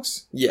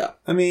dogs? Yeah.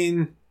 I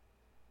mean,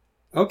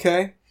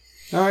 okay.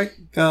 All right.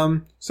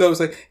 So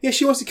it's like, yeah,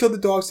 she wants to kill the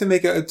dogs to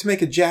make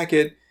a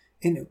jacket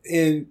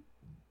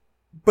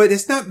but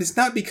it's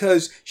not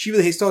because she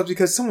really hates dogs,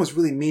 because someone was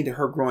really mean to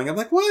her growing up.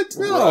 Like, what?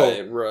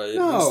 No. Right.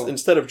 No.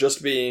 Instead of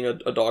just being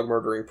a dog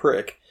murdering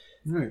prick.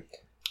 Right.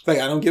 Like,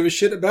 I don't give a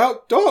shit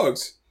about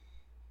dogs.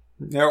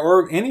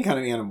 Or any kind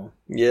of animal.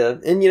 Yeah,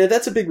 and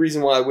that's a big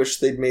reason why I wish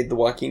they'd made the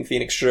Joaquin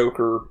Phoenix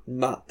Joker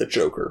not the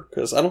Joker,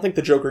 because I don't think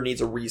the Joker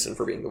needs a reason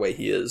for being the way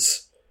he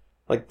is.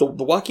 Like, the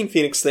Joaquin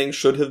Phoenix thing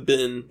should have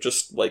been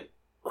just, like,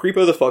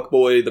 Creepo the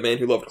fuckboy, the man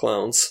who loved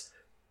clowns,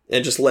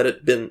 and just let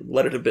it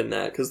have been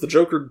that, because the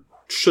Joker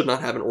should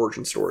not have an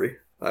origin story,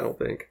 I don't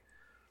think.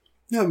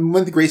 Yeah,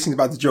 one of the great things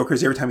about the Joker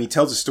is every time he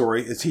tells a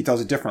story, he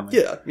tells it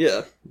differently.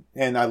 Yeah.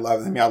 And I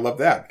love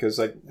that, because,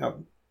 like,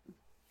 I'm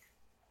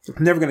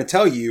never going to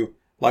tell you,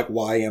 like,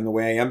 why I am the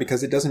way I am,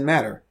 because it doesn't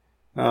matter.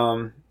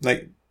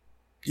 Like,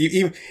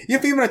 even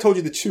when I told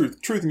you the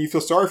truth and you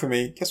feel sorry for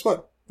me, guess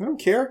what? I don't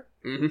care.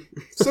 Mm-hmm.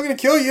 I'm still going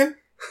to kill you.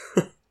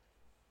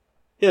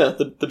 Yeah,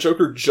 the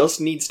Joker just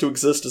needs to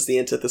exist as the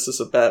antithesis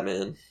of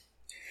Batman.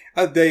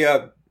 I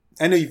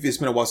know it's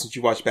been a while since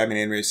you watched Batman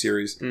animated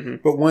series,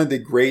 but one of the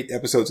great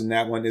episodes in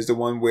that one is the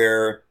one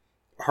where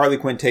Harley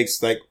Quinn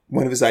takes, like,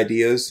 one of his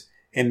ideas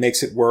and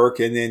makes it work,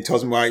 and then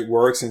tells him why it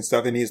works and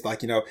stuff. And he's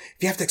like, if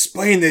you have to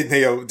explain it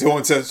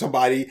to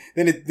somebody,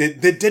 then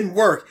it didn't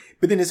work.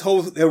 But then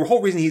the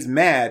whole reason he's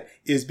mad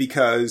is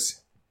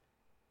because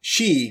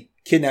she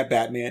kidnapped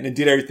Batman and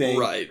did everything.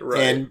 Right.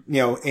 And,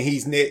 and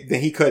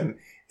he couldn't.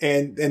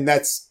 And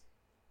that's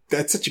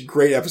such a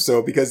great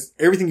episode, because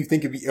everything you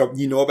think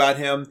about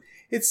him,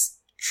 it's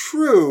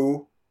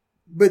true,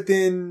 but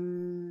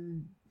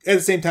then at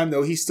the same time,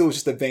 though, he's still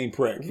just a vain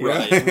prick.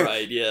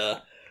 Right, yeah.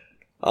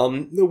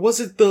 Was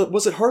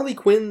it Harley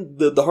Quinn,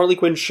 the Harley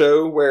Quinn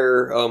show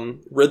where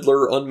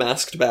Riddler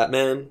unmasked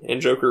Batman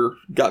and Joker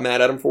got mad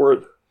at him for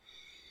it?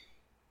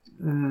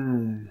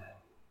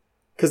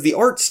 Because the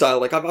art style,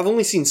 like, I've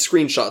only seen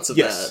screenshots of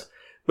that.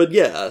 But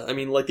yeah, I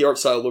mean, like, the art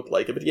style looked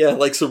like it. But yeah,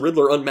 like, so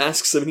Riddler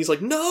unmasks him and he's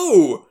like,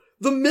 no!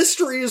 The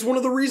mystery is one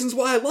of the reasons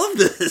why I love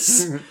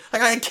this!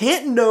 Like, I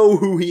can't know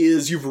who he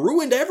is. You've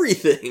ruined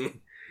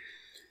everything.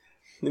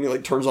 Then he,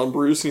 like, turns on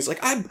Bruce and he's like,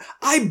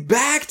 I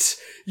backed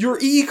your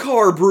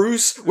E-car,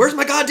 Bruce! Where's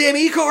my goddamn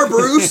E-car,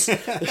 Bruce?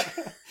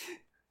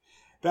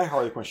 That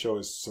Harley Quinn show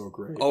is so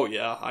great. Oh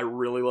yeah, I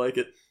really like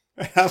it.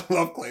 I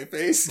love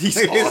Clayface.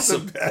 He's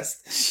awesome. The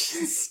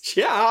best.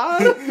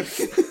 Yeah.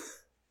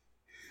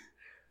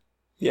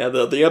 Yeah,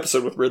 the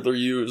episode with Riddler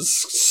is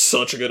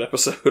such a good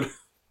episode.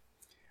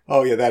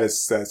 Oh yeah,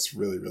 that's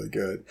really, really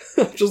good.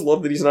 I just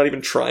love that he's not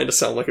even trying to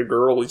sound like a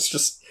girl. He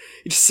just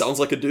sounds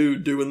like a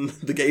dude doing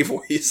the gay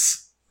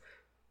voice.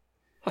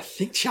 I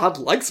think Chad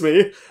likes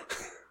me.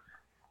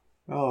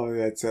 Oh,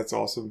 that's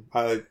awesome.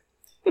 I'd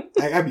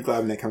be glad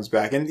when that comes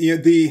back. And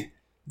the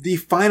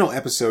final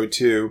episode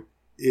too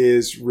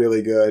is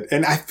really good.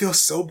 And I feel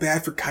so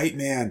bad for Kite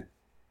Man,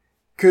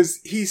 because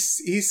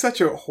he's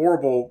such a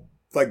horrible,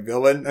 like,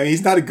 villain. I mean,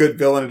 he's not a good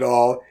villain at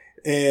all.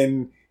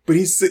 But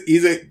he's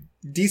a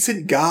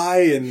decent guy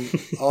and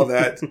all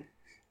that.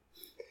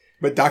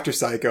 But Dr.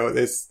 Psycho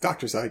is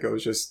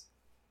just,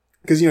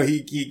 because,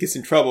 he gets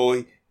in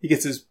trouble. He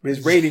gets his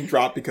rating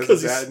dropped because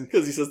of that.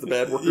 Because he says the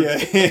bad word. Yeah.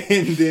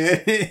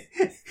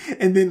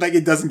 And then like,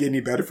 it doesn't get any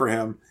better for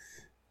him.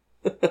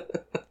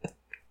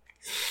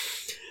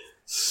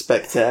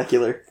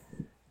 Spectacular.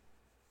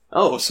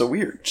 Oh, so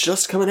we're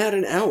just coming out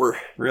an hour.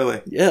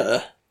 Really?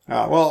 Yeah.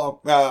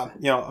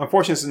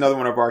 Unfortunately, it's another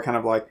one of our kind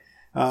of like,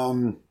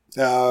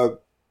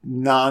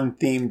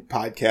 non-themed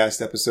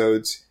podcast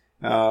episodes.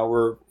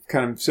 We're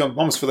kind of,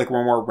 almost feel like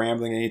we're more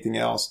rambling than anything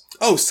else.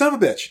 Oh, son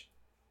of a bitch.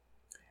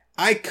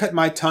 I cut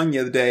my tongue the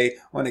other day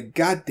on a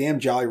goddamn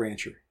Jolly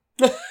Rancher.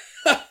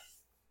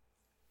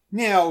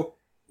 Now,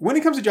 when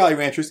it comes to Jolly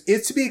Ranchers,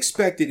 it's to be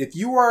expected if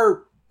you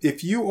are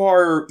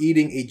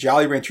eating a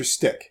Jolly Rancher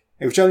stick,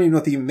 which I don't even know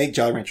if they even make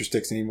Jolly Rancher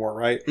sticks anymore,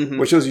 right? Mm-hmm.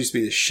 Which those used to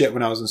be the shit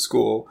when I was in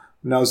school.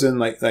 When I was in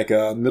like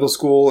middle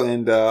school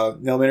and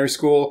elementary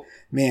school,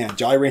 man,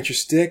 Jolly Rancher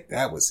stick,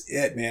 that was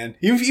it, man.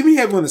 Even you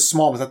had one of the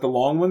small ones, not the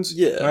long ones.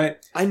 Yeah. Right?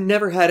 I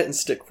never had it in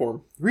stick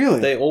form.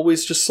 Really? They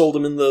always just sold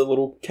them in the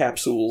little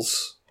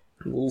capsules,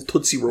 little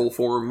Tootsie Roll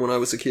form when I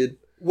was a kid.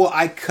 Well,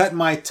 I cut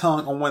my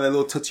tongue on one of the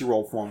little Tootsie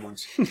Roll form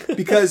ones.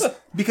 Because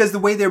the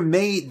way they're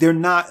made, they're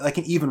not like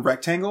an even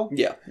rectangle.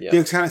 Yeah.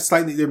 They're kind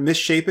of they're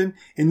misshapen.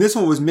 And this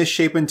one was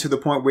misshapen to the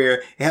point where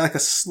it had like a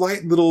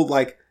slight little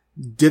like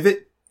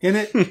divot in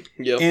it.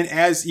 Yep. And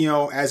as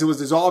it was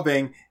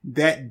dissolving,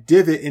 that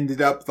divot ended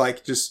up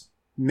like just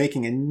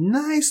making a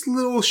nice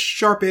little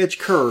sharp edge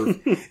curve.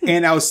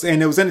 And it was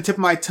on the tip of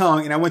my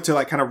tongue, and I went to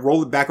like kind of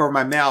roll it back over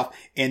my mouth,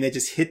 and it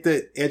just hit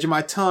the edge of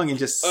my tongue and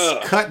just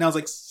cut. And I was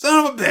like,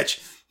 son of a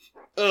bitch.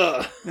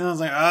 And I was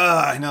like,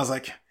 and I was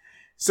like,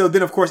 so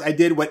then of course I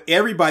did what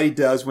everybody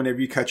does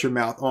whenever you cut your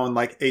mouth on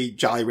like a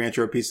Jolly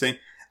Rancher or a piece thing.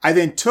 I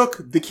then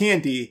took the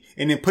candy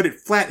and then put it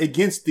flat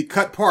against the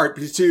cut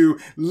part to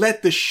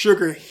let the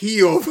sugar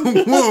heal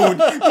the wound,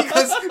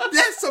 because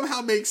that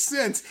somehow makes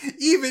sense.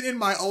 Even in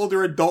my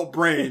older adult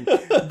brain,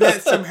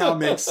 that somehow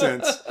makes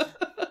sense.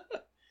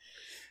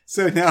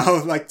 So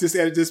now, like, this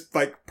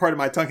like part of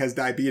my tongue has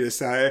diabetes,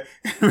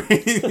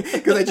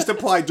 because I just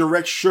applied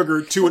direct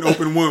sugar to an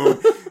open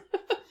wound.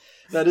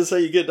 That is how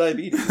you get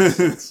diabetes.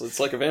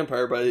 It's like a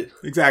vampire bite.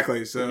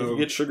 Exactly. So if you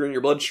get sugar in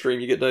your bloodstream,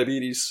 you get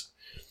diabetes.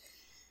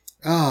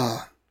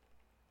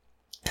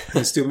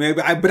 That's stupid.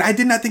 But I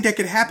did not think that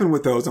could happen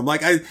with those. I'm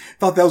like, I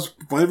thought that was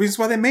one of the reasons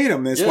why they made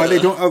them. That's why they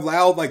don't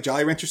allow like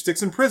Jolly Rancher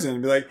sticks in prison.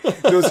 Be like,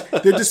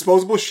 they're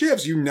disposable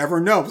ships. You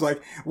never know. It's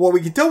like, well, we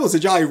can tell it's a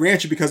Jolly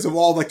Rancher because of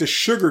all like the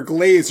sugar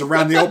glaze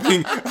around the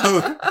opening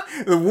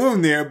of the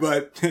wound there,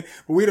 but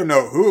we don't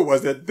know who it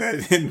was that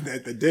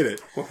did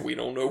it. Well, we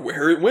don't know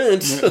where it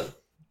went. Yeah.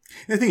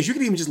 And the thing is, you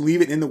can even just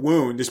leave it in the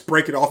wound, just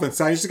break it off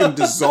inside. It's just going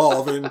to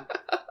dissolve and.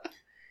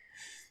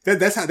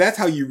 That's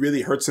how you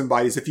really hurt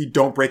somebody, is if you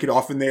don't break it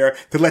off in there,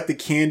 to let the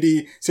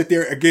candy sit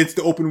there against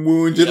the open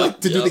wound to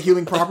do the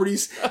healing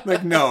properties.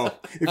 Like, no.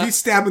 If you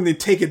stab him, then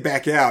take it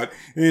back out.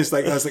 And it's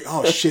like, I was like,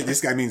 oh shit, this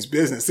guy means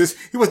business.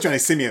 He wasn't trying to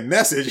send me a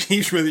message.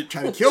 He's really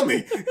trying to kill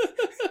me.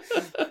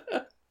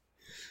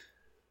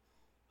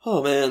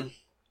 Oh man.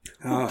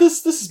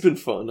 This has been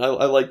fun. I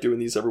like doing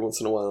these every once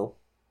in a while.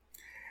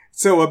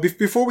 So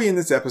before we end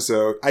this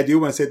episode, I do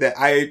want to say that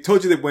I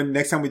told you that when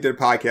next time we did a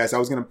podcast, I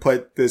was going to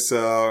put this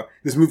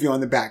movie on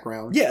the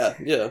background. Yeah.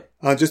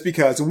 Just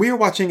because when we were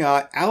watching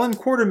Alan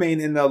Quartermain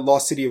in The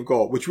Lost City of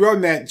Gold, which we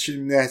already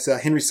mentioned, that's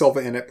Henry Silva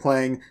in it,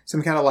 playing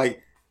some kind of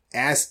like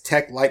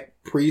Aztec-like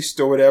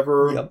priest or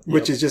whatever,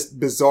 which is just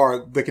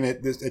bizarre looking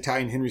at this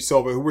Italian Henry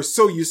Silva, who we're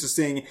so used to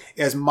seeing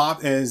as a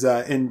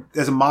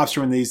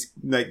mobster in these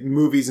like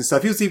movies and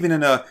stuff. He was even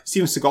in a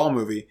Steven Seagal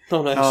movie.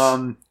 Oh,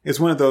 nice. It's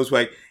one of those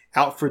like.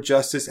 Out for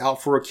Justice,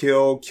 Out for a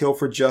Kill, Kill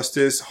for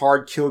Justice,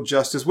 Hard Kill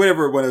Justice,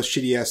 whatever one of those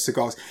shitty ass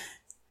Seagals.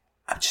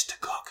 I'm just a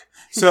cook.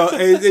 So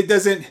it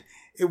doesn't,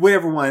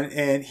 whatever one,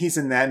 and he's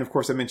in that. And of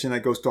course I mentioned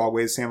that Ghost Dog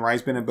Ways Samurai.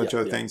 He's been in a bunch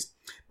of other things.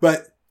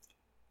 But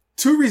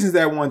two reasons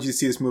that I wanted you to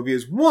see this movie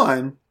is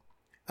one,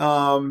 like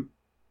I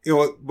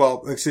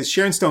said,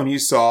 Sharon Stone you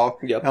saw,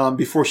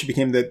 before she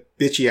became the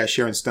bitchy ass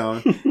Sharon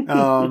Stone.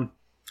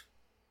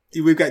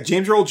 We've got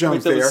James Earl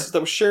Jones there. That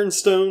was Sharon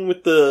Stone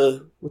with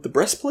the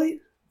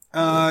breastplate?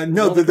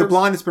 No, the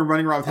blonde that's been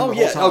running around with him the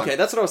whole time. Okay,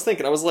 that's what I was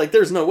thinking. I was like,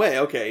 there's no way.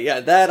 Okay, yeah,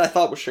 that I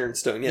thought was Sharon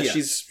Stone. Yeah,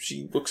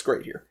 she looks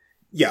great here.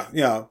 Yeah.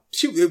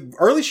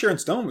 Early Sharon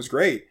Stone was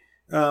great.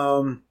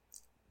 And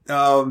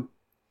then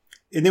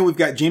we've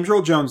got James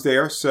Earl Jones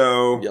there,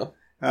 so,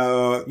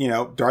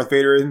 Darth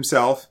Vader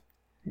himself.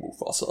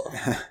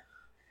 Mufasa.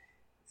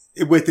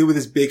 with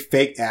his big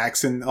fake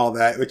axe and all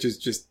that, which is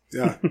just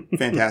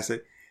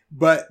fantastic.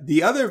 But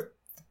the other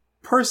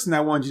person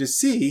I wanted you to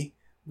see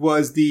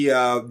was the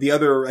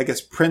other, I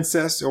guess,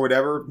 princess or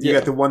whatever. You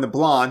got the one, the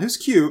blonde, who's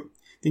cute.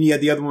 Then you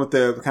had the other one with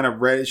the kind of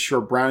reddish or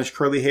brownish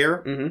curly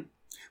hair,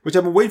 which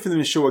I've been waiting for them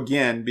to show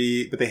again,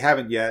 but they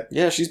haven't yet.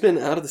 Yeah, she's been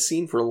out of the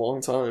scene for a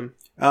long time.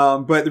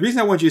 But the reason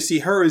I want you to see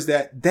her is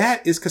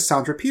that is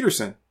Cassandra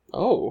Peterson.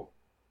 Oh.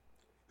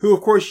 Who,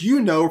 of course,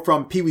 you know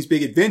from Pee-wee's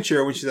Big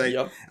Adventure, which is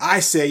like, I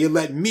say you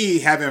let me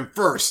have him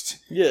first.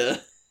 Yeah.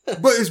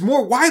 But is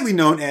more widely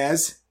known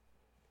as...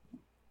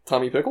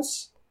 Tommy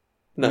Pickles?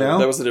 No,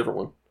 that was a different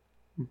one.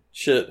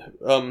 Shit.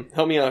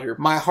 Help me out here.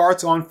 My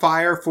Heart's on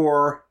Fire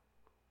for...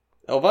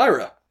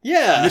 Elvira.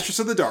 Yeah. Mistress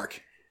of the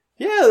Dark.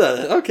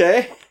 Yeah,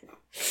 okay.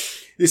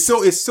 It's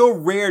so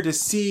rare to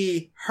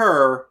see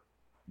her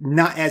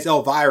not as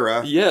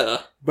Elvira.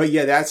 Yeah. But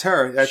yeah, that's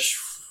her.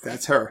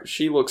 That's her.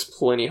 She looks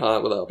plenty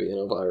hot without being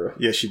Elvira.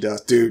 Yeah, she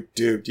does. Dude.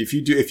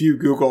 If you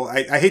Google,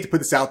 I hate to put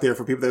this out there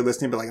for people that are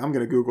listening, but like, I'm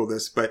going to Google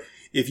this. But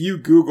if you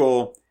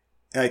Google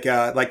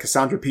like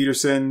Cassandra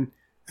Peterson,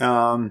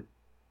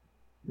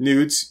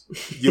 nudes,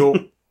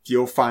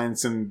 you'll find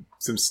some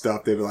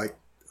stuff that are like,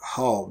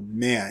 oh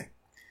man.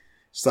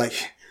 It's like,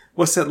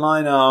 what's that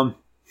line,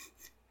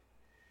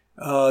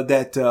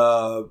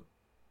 that,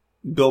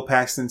 Bill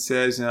Paxton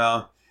says,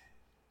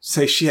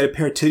 say she had a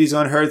pair of titties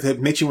on her that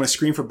makes you want to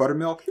scream for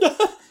buttermilk.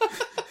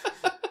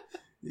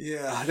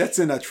 Yeah, that's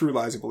in True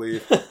Lies, I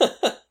believe.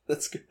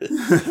 That's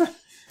good.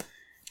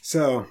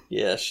 So.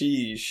 Yeah,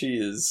 she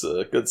is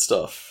good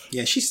stuff.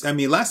 Yeah,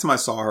 last time I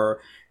saw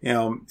her,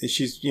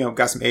 she's,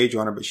 got some age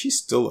on her, but she's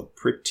still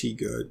pretty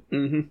good.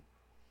 Mm-hmm.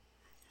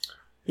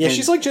 Yeah,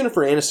 she's like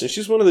Jennifer Aniston.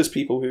 She's one of those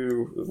people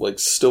who, like,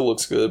 still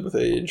looks good with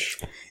age.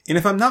 And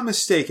if I'm not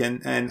mistaken,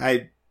 and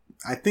I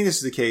think this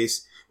is the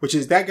case, which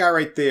is that guy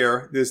right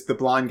there, the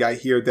blonde guy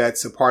here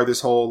that's a part of this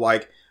whole,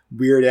 like,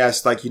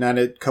 weird-ass, like,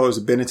 United Colors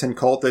of Benetton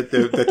cult that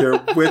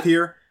they're with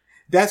here.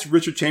 That's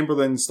Richard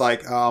Chamberlain's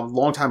like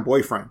longtime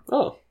boyfriend.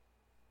 Oh.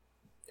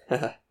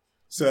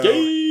 So.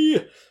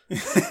 Gay!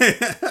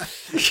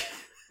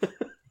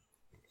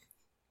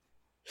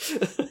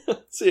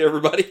 See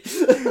everybody.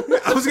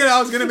 I was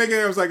gonna make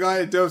it. I was like, I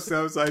had dose.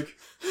 I was like,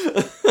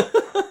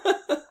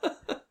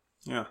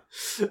 yeah.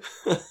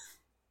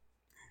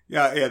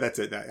 Yeah, that's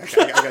it. I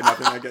got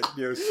nothing. I got,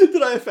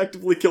 Did I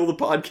effectively kill the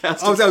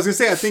podcast? I was gonna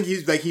say, I think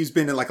he's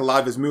been in like a lot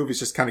of his movies,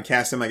 just kind of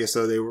cast him, I guess,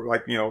 so they were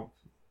like,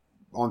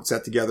 on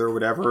set together or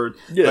whatever.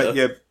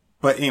 Yeah.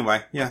 But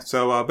anyway, yeah.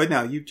 So, but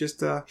no, you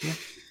just,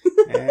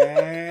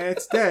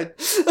 it's dead.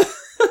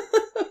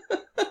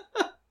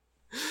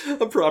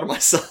 I'm proud of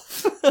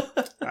myself.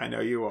 I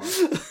know you are.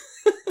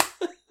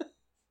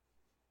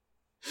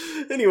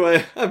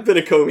 Anyway, I've been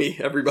a Comey,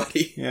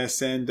 everybody.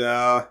 Yes, and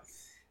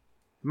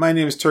my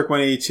name is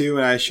Turk182,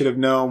 and I should have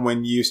known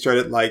when you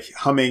started like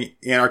humming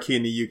Anarchy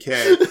in the UK.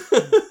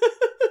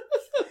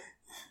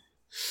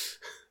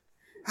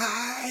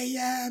 I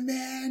am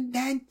an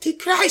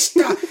Antichrist,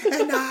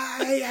 and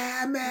I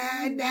am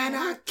an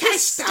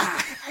anarchist.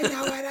 I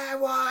know what I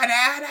want,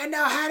 and I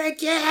know how to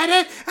get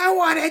it. I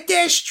want to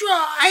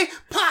destroy,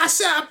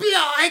 possibly,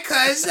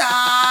 because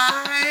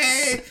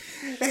I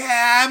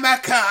am a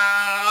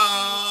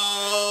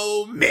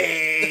Comey.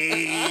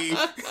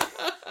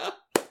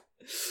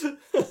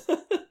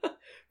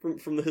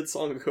 From the hit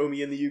song of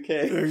Comey in the UK.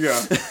 There you go.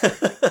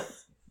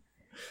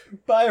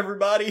 Bye,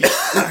 everybody.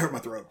 I hurt my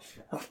throat.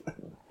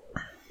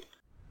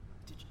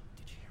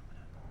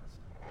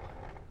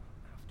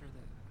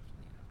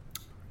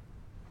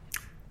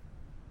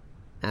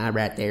 All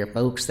right there,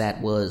 folks. That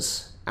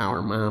was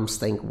Our Moms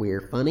Think We're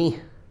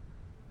Funny.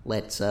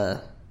 Let's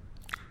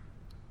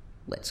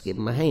give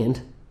them a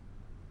hand.